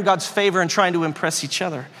trying to earn God's favor and trying to impress each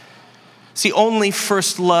other. See, only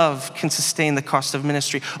first love can sustain the cost of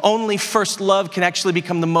ministry. Only first love can actually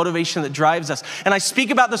become the motivation that drives us. And I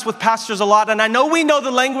speak about this with pastors a lot, and I know we know the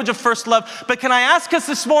language of first love, but can I ask us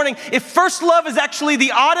this morning, if first love is actually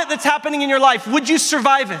the audit that's happening in your life, would you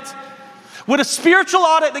survive it? Would a spiritual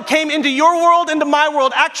audit that came into your world, into my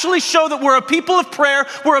world, actually show that we're a people of prayer,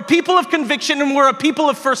 we're a people of conviction, and we're a people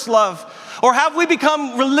of first love? Or have we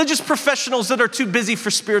become religious professionals that are too busy for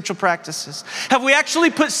spiritual practices? Have we actually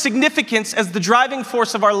put significance as the driving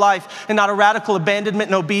force of our life and not a radical abandonment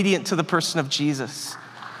and obedience to the person of Jesus?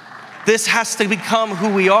 This has to become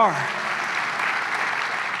who we are.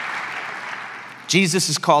 Jesus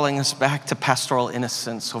is calling us back to pastoral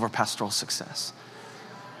innocence over pastoral success.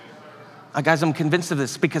 Guys, I'm convinced of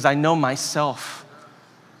this because I know myself.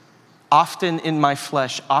 Often in my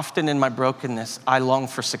flesh, often in my brokenness, I long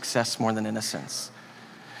for success more than innocence.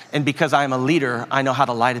 And because I'm a leader, I know how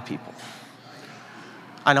to lie to people.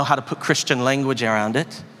 I know how to put Christian language around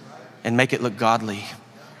it and make it look godly.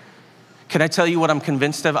 Can I tell you what I'm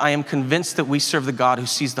convinced of? I am convinced that we serve the God who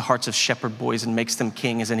sees the hearts of shepherd boys and makes them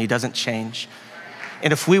kings, and he doesn't change.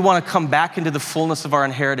 And if we want to come back into the fullness of our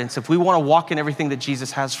inheritance, if we want to walk in everything that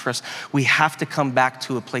Jesus has for us, we have to come back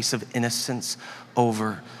to a place of innocence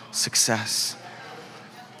over success.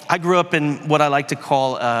 I grew up in what I like to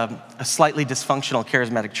call a slightly dysfunctional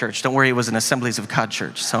charismatic church. Don't worry, it was an Assemblies of God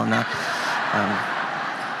church, so I'm not...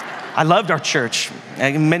 I loved our church.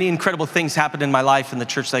 Many incredible things happened in my life in the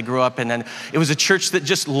church that I grew up in. And it was a church that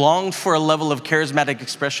just longed for a level of charismatic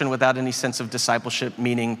expression without any sense of discipleship,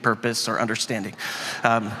 meaning, purpose, or understanding.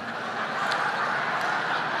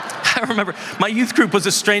 I remember my youth group was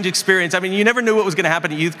a strange experience. I mean, you never knew what was going to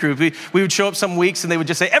happen at youth group. We would show up some weeks and they would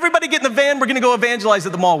just say, everybody get in the van, we're going to go evangelize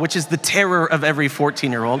at the mall, which is the terror of every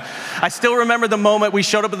 14-year-old. I still remember the moment we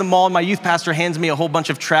showed up at the mall and my youth pastor hands me a whole bunch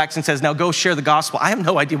of tracts and says, now go share the gospel. I have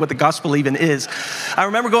no idea what the gospel even is. I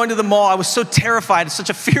remember going to the mall. I was so terrified. Such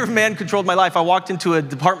a fear of man controlled my life. I walked into a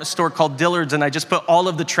department store called Dillard's and I just put all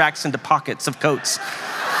of the tracts into pockets of coats.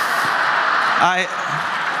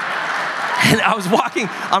 And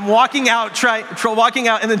I'm walking out,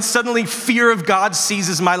 and then suddenly fear of God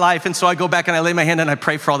seizes my life. And so I go back and I lay my hand and I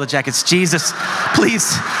pray for all the jackets. Jesus,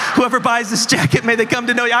 please, whoever buys this jacket, may they come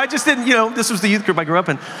to know you. I just didn't, this was the youth group I grew up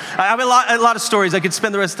in. I have a lot of stories. I could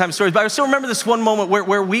spend the rest of the time stories, but I still remember this one moment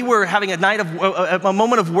where we were having a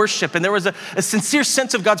moment of worship, and there was a sincere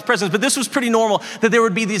sense of God's presence. But this was pretty normal, that there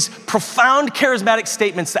would be these profound charismatic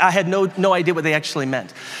statements that I had no idea what they actually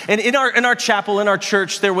meant. And in our chapel, in our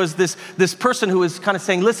church, there was this person who was kind of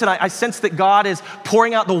saying, listen, I sense that God is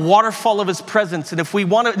pouring out the waterfall of his presence. And if we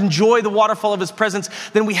want to enjoy the waterfall of his presence,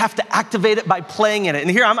 then we have to activate it by playing in it. And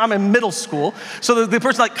here I'm in middle school. So the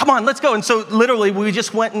person's like, come on, let's go. And so literally we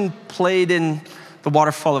just went and played in the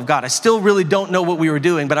waterfall of God. I still really don't know what we were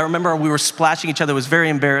doing, but I remember we were splashing each other. It was very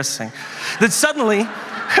embarrassing. Then suddenly,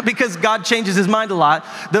 because God changes his mind a lot,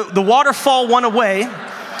 the waterfall went away.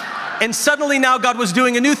 And suddenly now God was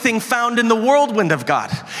doing a new thing found in the whirlwind of God.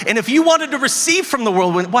 And if you wanted to receive from the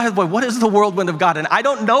whirlwind, what is the whirlwind of God? And I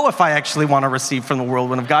don't know if I actually want to receive from the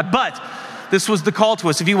whirlwind of God, but this was the call to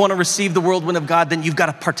us. If you want to receive the whirlwind of God, then you've got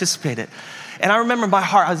to participate in it. And I remember in my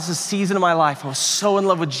heart, this is a season of my life, I was so in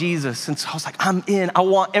love with Jesus. And so I was like, I'm in. I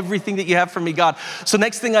want everything that you have for me, God. So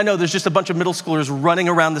next thing I know, there's just a bunch of middle schoolers running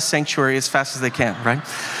around the sanctuary as fast as they can, right?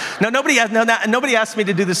 Now, nobody asked me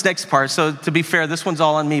to do this next part. So to be fair, this one's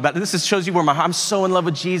all on me. But this shows you where I'm so in love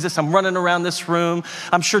with Jesus. I'm running around this room.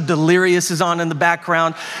 I'm sure Delirious is on in the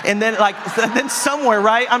background. And then then somewhere,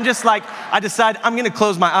 right? I'm just like, I decide I'm going to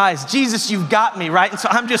close my eyes. Jesus, you've got me, right? And so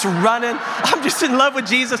I'm just running. I'm just in love with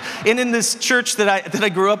Jesus. And in this church that I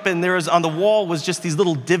grew up in, there was on the wall was just these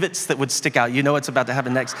little divots that would stick out. You know what's about to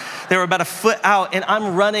happen next. They were about a foot out, and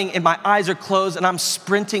I'm running, and my eyes are closed, and I'm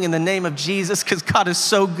sprinting in the name of Jesus because God is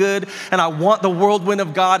so good, and I want the whirlwind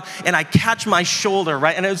of God, and I catch my shoulder,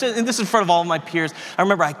 right? And this is in front of all of my peers. I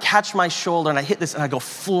remember I catch my shoulder, and I hit this, and I go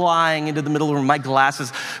flying into the middle of the room. My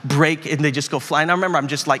glasses break, and they just go flying. I remember I'm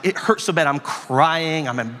just like, it hurts so bad. I'm crying.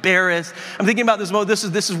 I'm embarrassed. I'm thinking about this moment.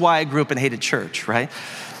 This is why I grew up and hated church, right?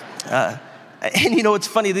 And it's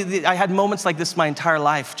funny, I had moments like this my entire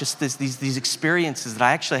life, just these experiences that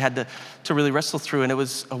I actually had to really wrestle through. And it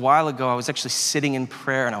was a while ago, I was actually sitting in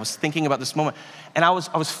prayer and I was thinking about this moment. And I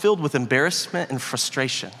was filled with embarrassment and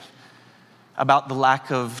frustration about the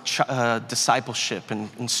lack of discipleship and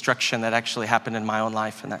instruction that actually happened in my own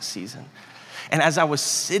life in that season. And as I was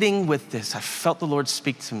sitting with this, I felt the Lord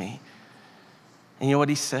speak to me. And you know what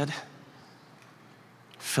he said?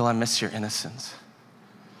 Phil, I miss your innocence.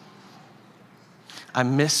 I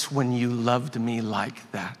miss when you loved me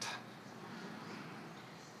like that.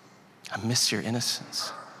 I miss your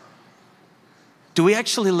innocence. Do we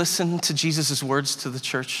actually listen to Jesus' words to the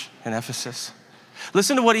church in Ephesus?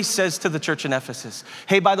 Listen to what he says to the church in Ephesus.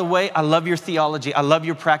 Hey, by the way, I love your theology. I love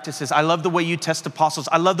your practices. I love the way you test apostles.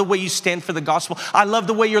 I love the way you stand for the gospel. I love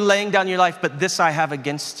the way you're laying down your life, but this I have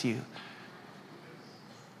against you.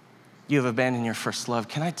 You have abandoned your first love.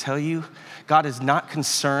 Can I tell you, God is not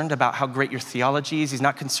concerned about how great your theology is. He's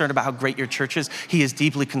not concerned about how great your church is. He is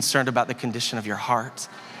deeply concerned about the condition of your heart.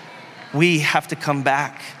 We have to come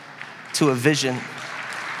back to a vision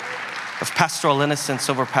of pastoral innocence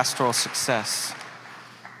over pastoral success.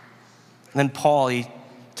 And then Paul, he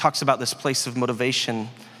talks about this place of motivation.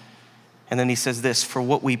 And then he says this, for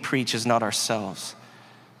what we preach is not ourselves,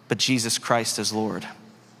 but Jesus Christ as Lord,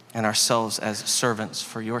 and ourselves as servants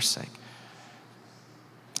for your sake.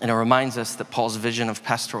 And it reminds us that Paul's vision of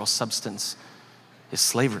pastoral substance is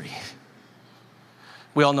slavery.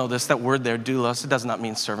 We all know this, that word there, doulos, it does not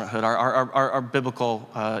mean servanthood. Our biblical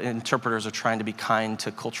interpreters are trying to be kind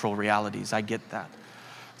to cultural realities. I get that.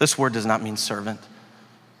 This word does not mean servant.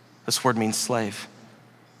 This word means slave.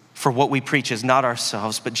 For what we preach is not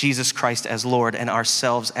ourselves, but Jesus Christ as Lord, and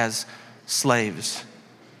ourselves as slaves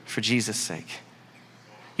for Jesus' sake.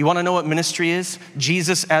 You want to know what ministry is?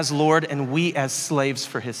 Jesus as Lord and we as slaves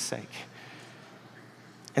for his sake.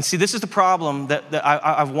 And see, this is the problem that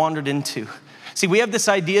I've wandered into. See, we have this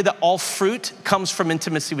idea that all fruit comes from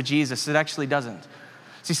intimacy with Jesus. It actually doesn't.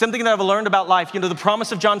 See, something that I've learned about life, the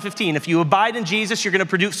promise of John 15, if you abide in Jesus, you're gonna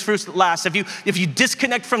produce fruit that lasts. If you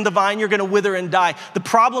disconnect from the vine, you're gonna wither and die. The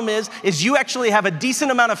problem is you actually have a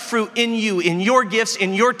decent amount of fruit in you, in your gifts,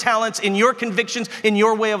 in your talents, in your convictions, in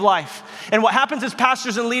your way of life. And what happens as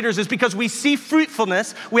pastors and leaders is because we see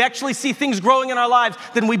fruitfulness, we actually see things growing in our lives,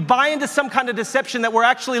 then we buy into some kind of deception that we're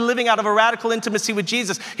actually living out of a radical intimacy with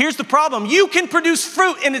Jesus. Here's the problem. You can produce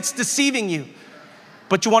fruit and it's deceiving you.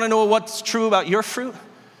 But you wanna know what's true about your fruit?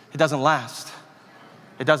 It doesn't last.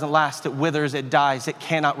 It doesn't last. It withers, it dies, it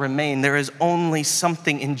cannot remain. There is only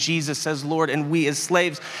something in Jesus as Lord and we as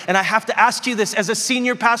slaves. And I have to ask you this as a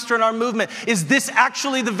senior pastor in our movement, is this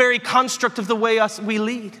actually the very construct of the way we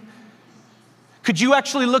lead? Could you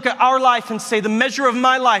actually look at our life and say the measure of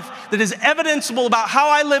my life that is evidenceable about how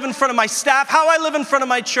I live in front of my staff, how I live in front of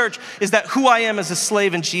my church, is that who I am as a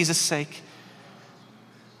slave in Jesus' sake?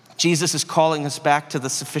 Jesus is calling us back to the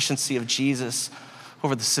sufficiency of Jesus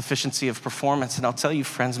over the sufficiency of performance. And I'll tell you,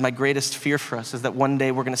 friends, my greatest fear for us is that one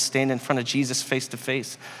day we're gonna stand in front of Jesus face to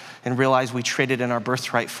face and realize we traded in our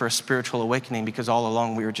birthright for a spiritual awakening because all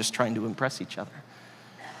along we were just trying to impress each other.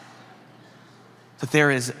 That there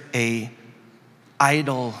is an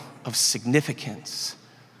idol of significance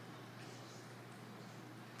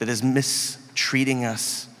that is mistreating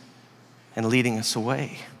us and leading us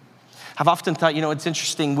away. I've often thought, it's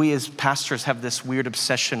interesting, we as pastors have this weird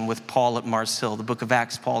obsession with Paul at Mars Hill. The book of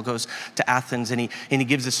Acts, Paul goes to Athens and he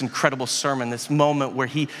gives this incredible sermon, this moment where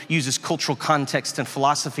he uses cultural context and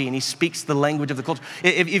philosophy and he speaks the language of the culture.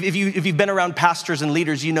 If you've been around pastors and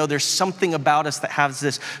leaders, there's something about us that has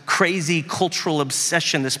this crazy cultural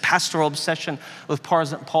obsession, this pastoral obsession with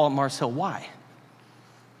Paul at Mars Hill. Why?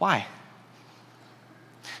 Why?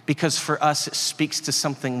 Because for us, it speaks to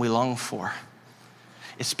something we long for.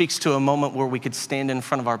 It speaks to a moment where we could stand in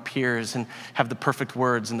front of our peers and have the perfect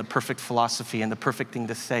words and the perfect philosophy and the perfect thing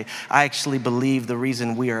to say. I actually believe the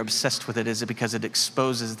reason we are obsessed with it is because it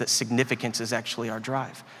exposes that significance is actually our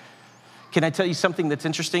drive. Can I tell you something that's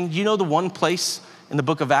interesting? Do you know the one place in the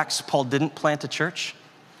book of Acts Paul didn't plant a church?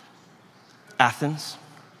 Athens.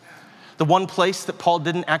 The one place that Paul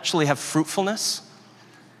didn't actually have fruitfulness?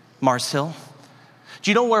 Mars Hill.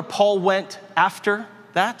 Do you know where Paul went after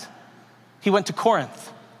that? He went to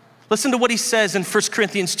Corinth. Listen to what he says in 1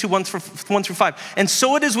 Corinthians 2, 1 through 5. And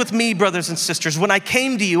so it is with me, brothers and sisters. When I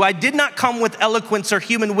came to you, I did not come with eloquence or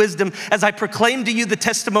human wisdom as I proclaimed to you the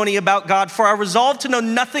testimony about God. For I resolved to know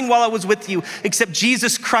nothing while I was with you except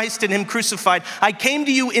Jesus Christ and him crucified. I came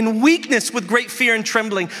to you in weakness with great fear and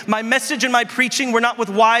trembling. My message and my preaching were not with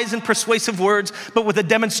wise and persuasive words, but with a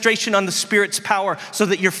demonstration on the Spirit's power, so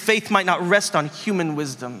that your faith might not rest on human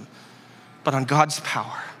wisdom, but on God's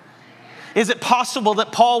power. Is it possible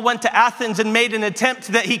that Paul went to Athens and made an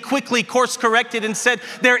attempt that he quickly course corrected and said,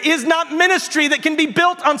 there is not ministry that can be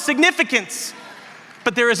built on significance,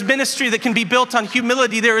 but there is ministry that can be built on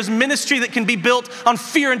humility. There is ministry that can be built on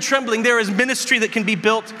fear and trembling. There is ministry that can be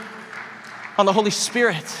built on the Holy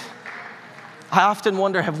Spirit. I often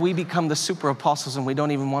wonder, have we become the super apostles and we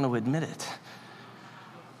don't even want to admit it?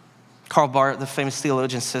 Karl Barth, the famous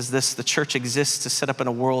theologian, says this: the church exists to set up in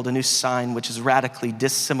a world a new sign which is radically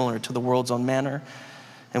dissimilar to the world's own manner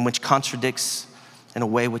and which contradicts in a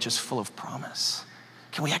way which is full of promise.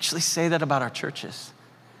 Can we actually say that about our churches?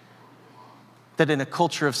 That in a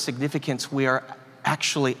culture of significance, we are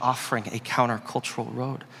actually offering a countercultural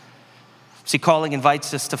road. See, calling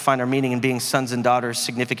invites us to find our meaning in being sons and daughters.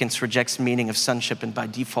 Significance rejects meaning of sonship and by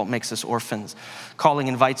default makes us orphans. Calling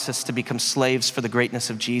invites us to become slaves for the greatness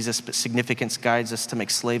of Jesus, but significance guides us to make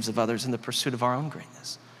slaves of others in the pursuit of our own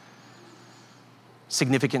greatness.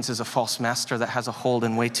 Significance is a false master that has a hold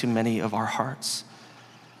in way too many of our hearts.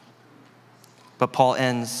 But Paul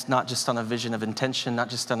ends not just on a vision of intention, not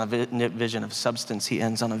just on a vision of substance, he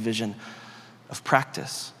ends on a vision of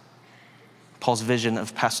practice. Paul's vision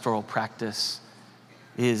of pastoral practice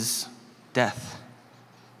is death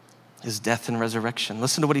and resurrection.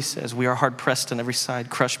 Listen to what he says. We are hard pressed on every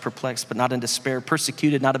side, crushed, perplexed, but not in despair,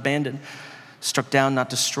 persecuted, not abandoned, struck down, not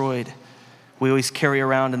destroyed. We always carry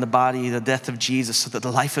around in the body the death of Jesus, so that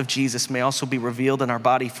the life of Jesus may also be revealed in our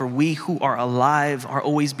body. For we who are alive are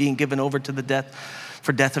always being given over to the death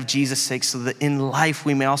for death of Jesus' sake, so that in life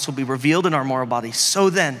we may also be revealed in our mortal body.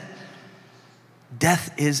 So then,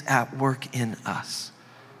 death is at work in us,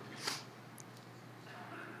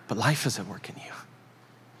 but life is at work in you.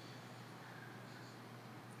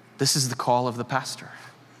 This is the call of the pastor.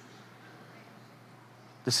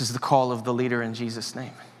 This is the call of the leader in Jesus'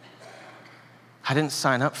 name. I didn't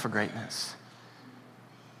sign up for greatness.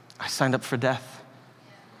 I signed up for death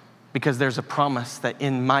because there's a promise that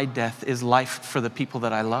in my death is life for the people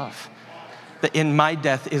that I love. That in my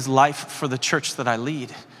death is life for the church that I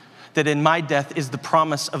lead. That in my death is the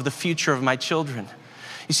promise of the future of my children.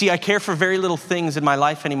 You see, I care for very little things in my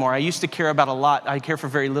life anymore. I used to care about a lot. I care for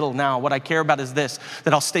very little now. What I care about is this,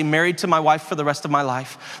 that I'll stay married to my wife for the rest of my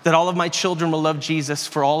life, that all of my children will love Jesus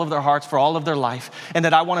for all of their hearts, for all of their life, and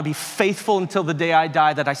that I want to be faithful until the day I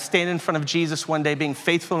die, that I stand in front of Jesus one day being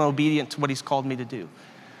faithful and obedient to what he's called me to do.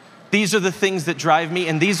 These are the things that drive me,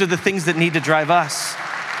 and these are the things that need to drive us.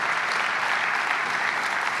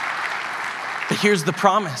 But here's the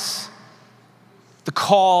promise. The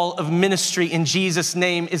call of ministry in Jesus'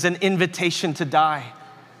 name is an invitation to die.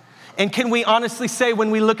 And can we honestly say,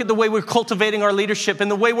 when we look at the way we're cultivating our leadership and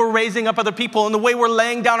the way we're raising up other people and the way we're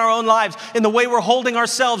laying down our own lives and the way we're holding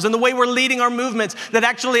ourselves and the way we're leading our movements, that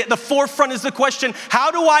actually at the forefront is the question,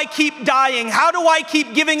 how do I keep dying? How do I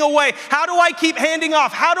keep giving away? How do I keep handing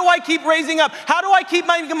off? How do I keep raising up? How do I keep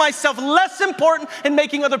making myself less important and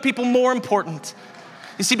making other people more important?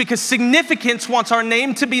 You see, because significance wants our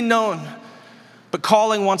name to be known, but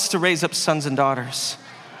calling wants to raise up sons and daughters.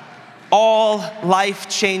 All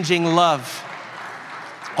life-changing love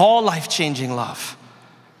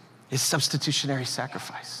is substitutionary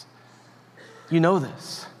sacrifice. You know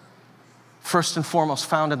this. First and foremost,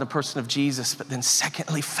 found in the person of Jesus, but then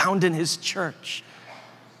secondly, found in his church.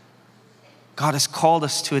 God has called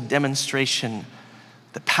us to a demonstration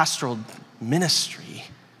that pastoral ministry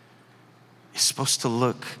is supposed to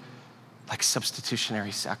look like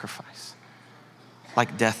substitutionary sacrifice,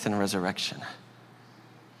 like death and resurrection.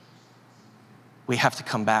 We have to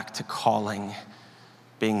come back to calling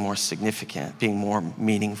being more significant, being more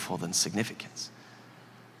meaningful than significance.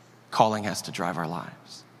 Calling has to drive our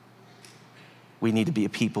lives. We need to be a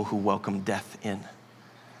people who welcome death in.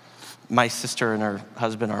 My sister and her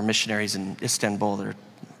husband are missionaries in Istanbul. They're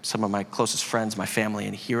some of my closest friends, my family,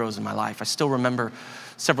 and heroes in my life. I still remember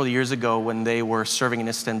several years ago when they were serving in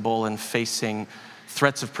Istanbul and facing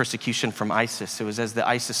threats of persecution from ISIS. It was as the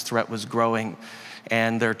ISIS threat was growing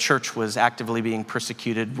and their church was actively being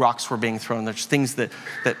persecuted. Rocks were being thrown. There's things that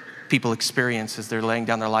people experience as they're laying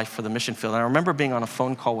down their life for the mission field. And I remember being on a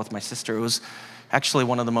phone call with my sister. It was actually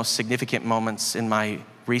one of the most significant moments in my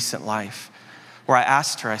recent life where I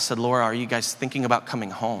asked her, I said, Laura, are you guys thinking about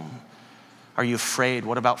coming home? Are you afraid?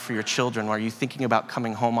 What about for your children? Are you thinking about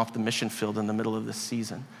coming home off the mission field in the middle of this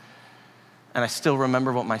season? And I still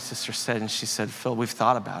remember what my sister said, and she said, Phil, we've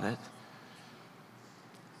thought about it.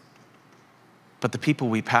 But the people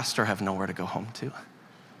we pastor have nowhere to go home to.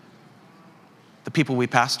 The people we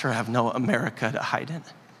pastor have no America to hide in.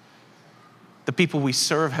 The people we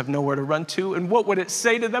serve have nowhere to run to. And what would it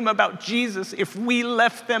say to them about Jesus if we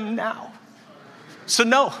left them now? So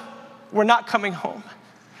no, we're not coming home.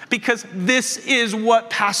 Because this is what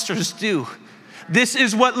pastors do. This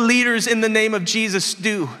is what leaders in the name of Jesus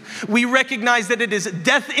do. We recognize that it is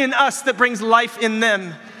death in us that brings life in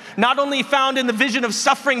them. Not only found in the vision of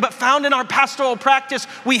suffering, but found in our pastoral practice.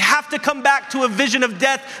 We have to come back to a vision of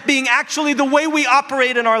death being actually the way we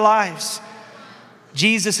operate in our lives.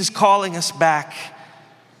 Jesus is calling us back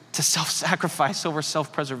to self-sacrifice over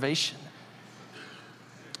self-preservation.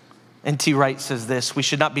 N.T. Wright says this, we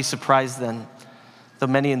should not be surprised then, though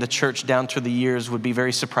many in the church down through the years would be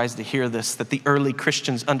very surprised to hear this, that the early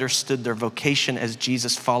Christians understood their vocation as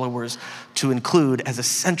Jesus followers to include as a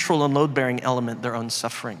central and load-bearing element their own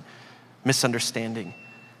suffering, misunderstanding,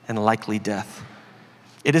 and likely death.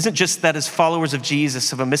 It isn't just that as followers of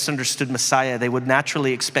Jesus, of a misunderstood Messiah, they would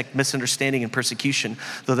naturally expect misunderstanding and persecution,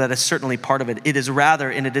 though that is certainly part of it. It is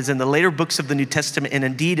rather, and it is in the later books of the New Testament, and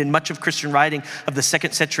indeed in much of Christian writing of the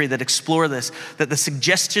 2nd century that explore this, that the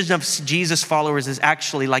suggestion of Jesus followers is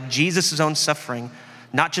actually like Jesus' own suffering,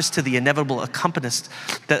 not just to the inevitable accompanist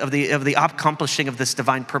of the accomplishing of this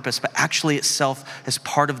divine purpose, but actually itself as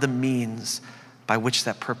part of the means by which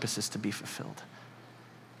that purpose is to be fulfilled.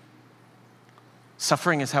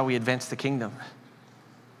 Suffering is how we advance the kingdom.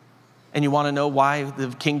 And you want to know why the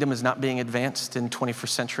kingdom is not being advanced in 21st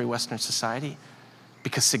century Western society?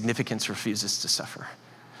 Because significance refuses to suffer.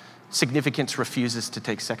 Significance refuses to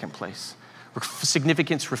take second place.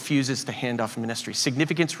 Significance refuses to hand off ministry.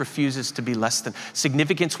 Significance refuses to be less than.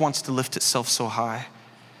 Significance wants to lift itself so high.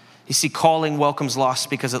 You see, calling welcomes loss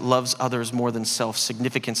because it loves others more than self.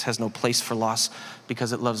 Significance has no place for loss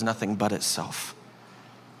because it loves nothing but itself.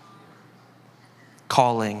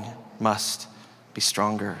 Calling must be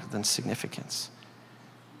stronger than significance.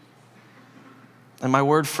 And my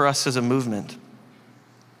word for us as a movement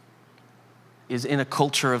is, in a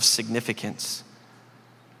culture of significance,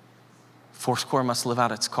 Foursquare must live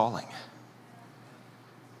out its calling.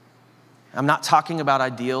 I'm not talking about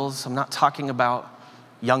ideals. I'm not talking about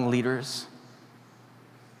young leaders.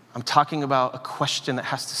 I'm talking about a question that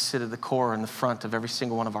has to sit at the core in the front of every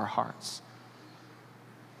single one of our hearts.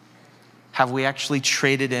 Have we actually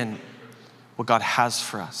traded in what God has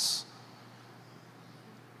for us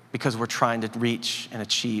because we're trying to reach and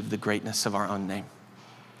achieve the greatness of our own name?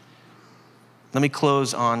 Let me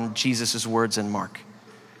close on Jesus' words in Mark.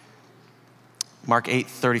 Mark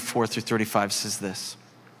 8:34-35 says this.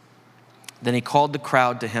 Then he called the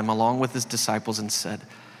crowd to him along with his disciples and said,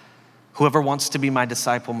 "Whoever wants to be my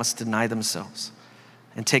disciple must deny themselves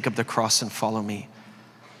and take up their cross and follow me.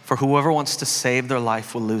 For whoever wants to save their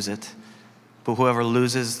life will lose it, but whoever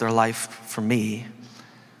loses their life for me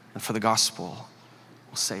and for the gospel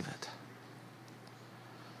will save it."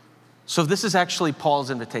 So this is actually Paul's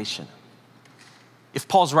invitation. If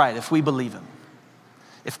Paul's right, if we believe him,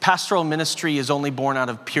 if pastoral ministry is only born out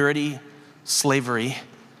of purity, slavery,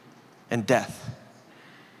 and death,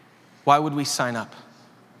 why would we sign up?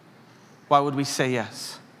 Why would we say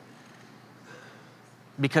yes?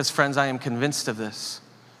 Because, friends, I am convinced of this,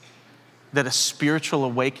 that a spiritual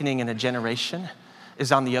awakening in a generation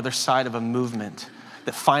is on the other side of a movement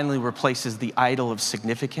that finally replaces the idol of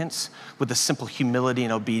significance with the simple humility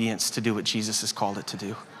and obedience to do what Jesus has called it to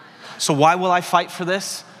do. So why will I fight for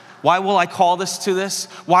this? Why will I call this to this?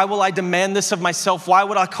 Why will I demand this of myself? Why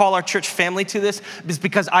would I call our church family to this? It's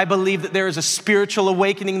because I believe that there is a spiritual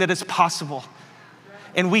awakening that is possible.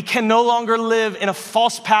 And we can no longer live in a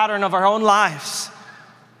false pattern of our own lives,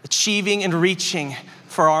 achieving and reaching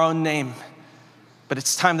for our own name. But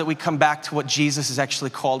it's time that we come back to what Jesus has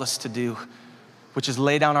actually called us to do, which is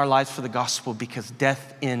lay down our lives for the gospel, because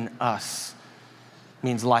death in us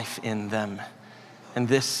means life in them. And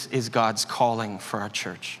this is God's calling for our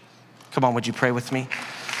church. Come on, would you pray with me?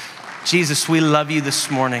 Jesus, we love you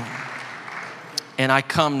this morning. And I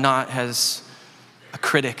come not as a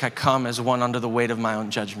critic, I come as one under the weight of my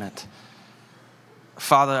own judgment.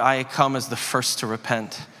 Father, I come as the first to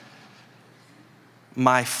repent.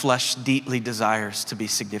 My flesh deeply desires to be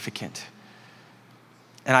significant.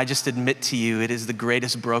 And I just admit to you, it is the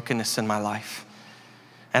greatest brokenness in my life.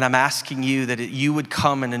 And I'm asking you that you would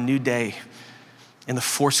come in a new day in the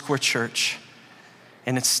Foursquare church.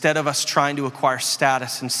 And instead of us trying to acquire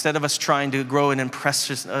status, instead of us trying to grow in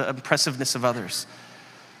impressiveness of others,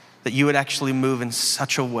 that you would actually move in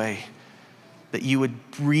such a way that you would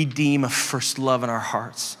redeem a first love in our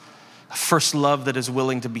hearts, a first love that is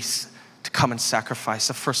willing to come and sacrifice,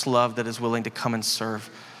 a first love that is willing to come and serve,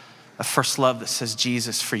 a first love that says,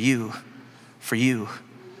 Jesus, for you,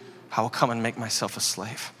 I will come and make myself a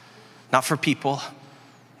slave. Not for people,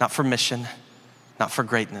 not for mission, not for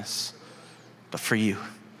greatness, but for you.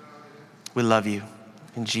 We love you.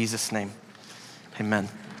 In Jesus' name, amen.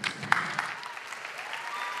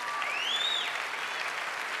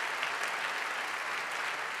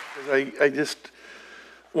 I just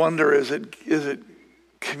wonder, is it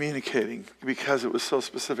communicating? Because it was so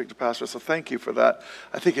specific to Pastor. So thank you for that.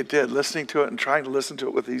 I think it did. Listening to it and trying to listen to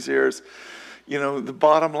it with these ears. You know, the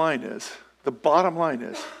bottom line is,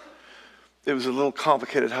 it was a little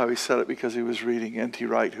complicated how he said it because he was reading N.T.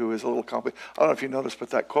 Wright, who is a little complicated. I don't know if you noticed,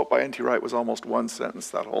 but that quote by N.T. Wright was almost one sentence,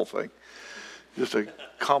 that whole thing. Just a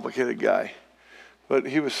complicated guy. But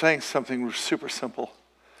he was saying something super simple.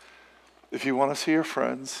 If you want to see your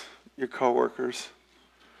friends, your coworkers,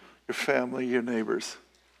 your family, your neighbors,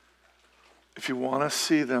 if you want to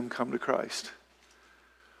see them come to Christ,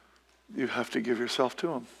 you have to give yourself to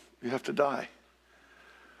them. You have to die.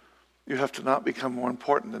 You have to not become more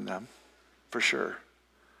important than them, for sure.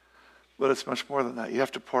 But it's much more than that. You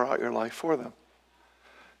have to pour out your life for them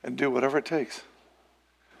and do whatever it takes.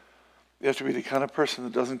 You have to be the kind of person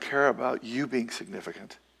that doesn't care about you being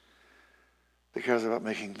significant, that cares about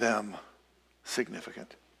making them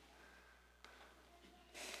significant.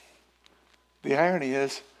 The irony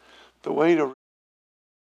is, the way to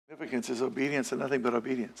significance is obedience and nothing but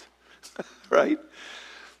obedience, right?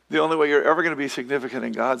 The only way you're ever going to be significant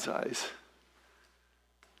in God's eyes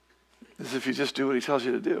is if you just do what he tells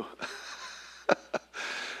you to do.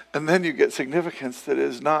 And then you get significance that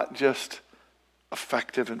is not just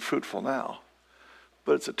effective and fruitful now,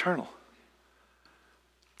 but it's eternal.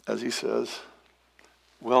 As he says,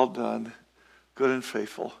 well done, good and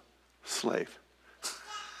faithful slave.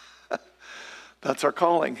 That's our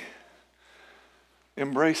calling.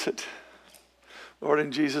 Embrace it. Lord,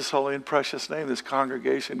 in Jesus' holy and precious name, this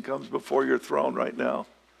congregation comes before your throne right now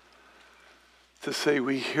to say,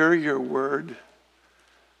 we hear your word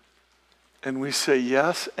and we say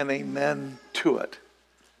yes and amen to it.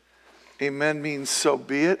 Amen means so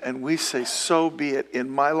be it, and we say so be it in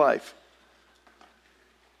my life.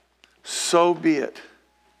 So be it.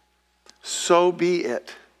 So be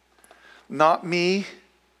it. Not me,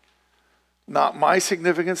 not my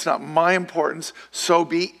significance, not my importance. So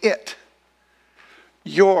be it.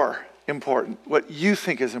 You're important, what you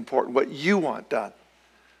think is important, what you want done.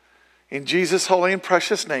 In Jesus' holy and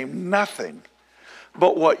precious name, nothing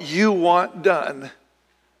but what you want done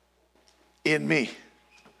in me,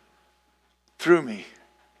 through me,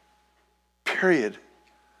 period.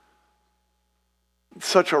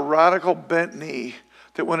 Such a radical bent knee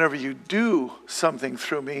that whenever you do something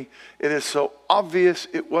through me, it is so obvious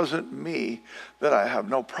it wasn't me that I have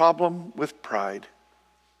no problem with pride.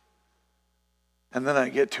 And then I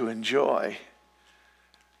get to enjoy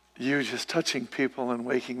you just touching people and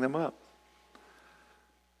waking them up.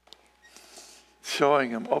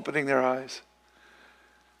 Showing them, opening their eyes,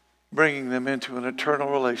 bringing them into an eternal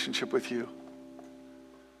relationship with you.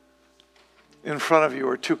 In front of you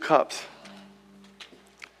are 2 cups.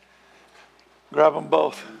 Grab them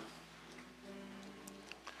both.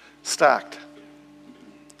 Stacked.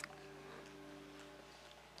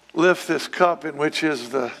 Lift this cup in which is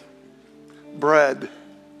the bread,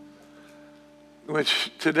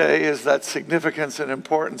 which today is that significance and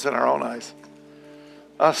importance in our own eyes.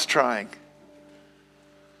 Us trying.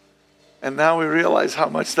 And now we realize how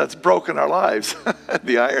much that's broken our lives.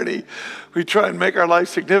 The irony, we try and make our life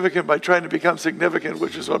significant by trying to become significant,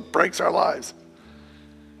 which is what breaks our lives.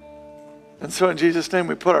 And so in Jesus' name,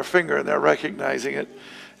 we put our finger in there, recognizing it,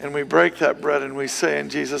 and we break that bread and we say in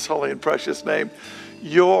Jesus' holy and precious name,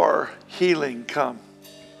 your healing come.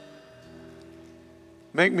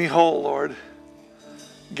 Make me whole, Lord.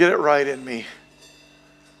 Get it right in me.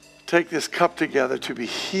 Take this cup together to be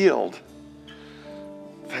healed.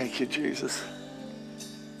 Thank you, Jesus.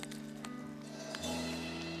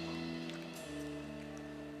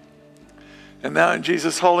 And now in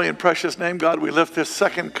Jesus' holy and precious name, God, we lift this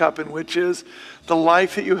second cup in which is the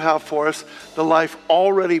life that you have for us, the life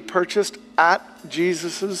already purchased at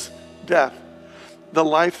Jesus' death, the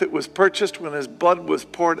life that was purchased when his blood was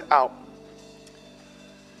poured out.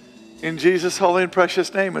 In Jesus' holy and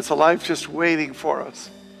precious name, it's a life just waiting for us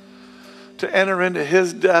to enter into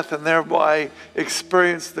his death and thereby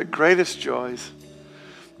experience the greatest joys,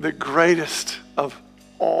 the greatest of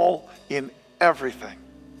all in everything.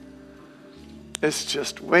 It's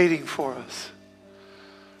just waiting for us.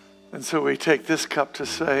 And so we take this cup to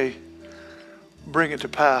say, bring it to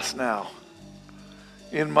pass now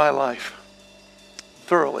in my life.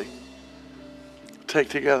 Thoroughly take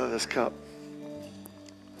together this cup.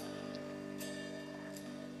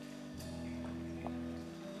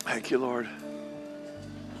 Thank you, Lord.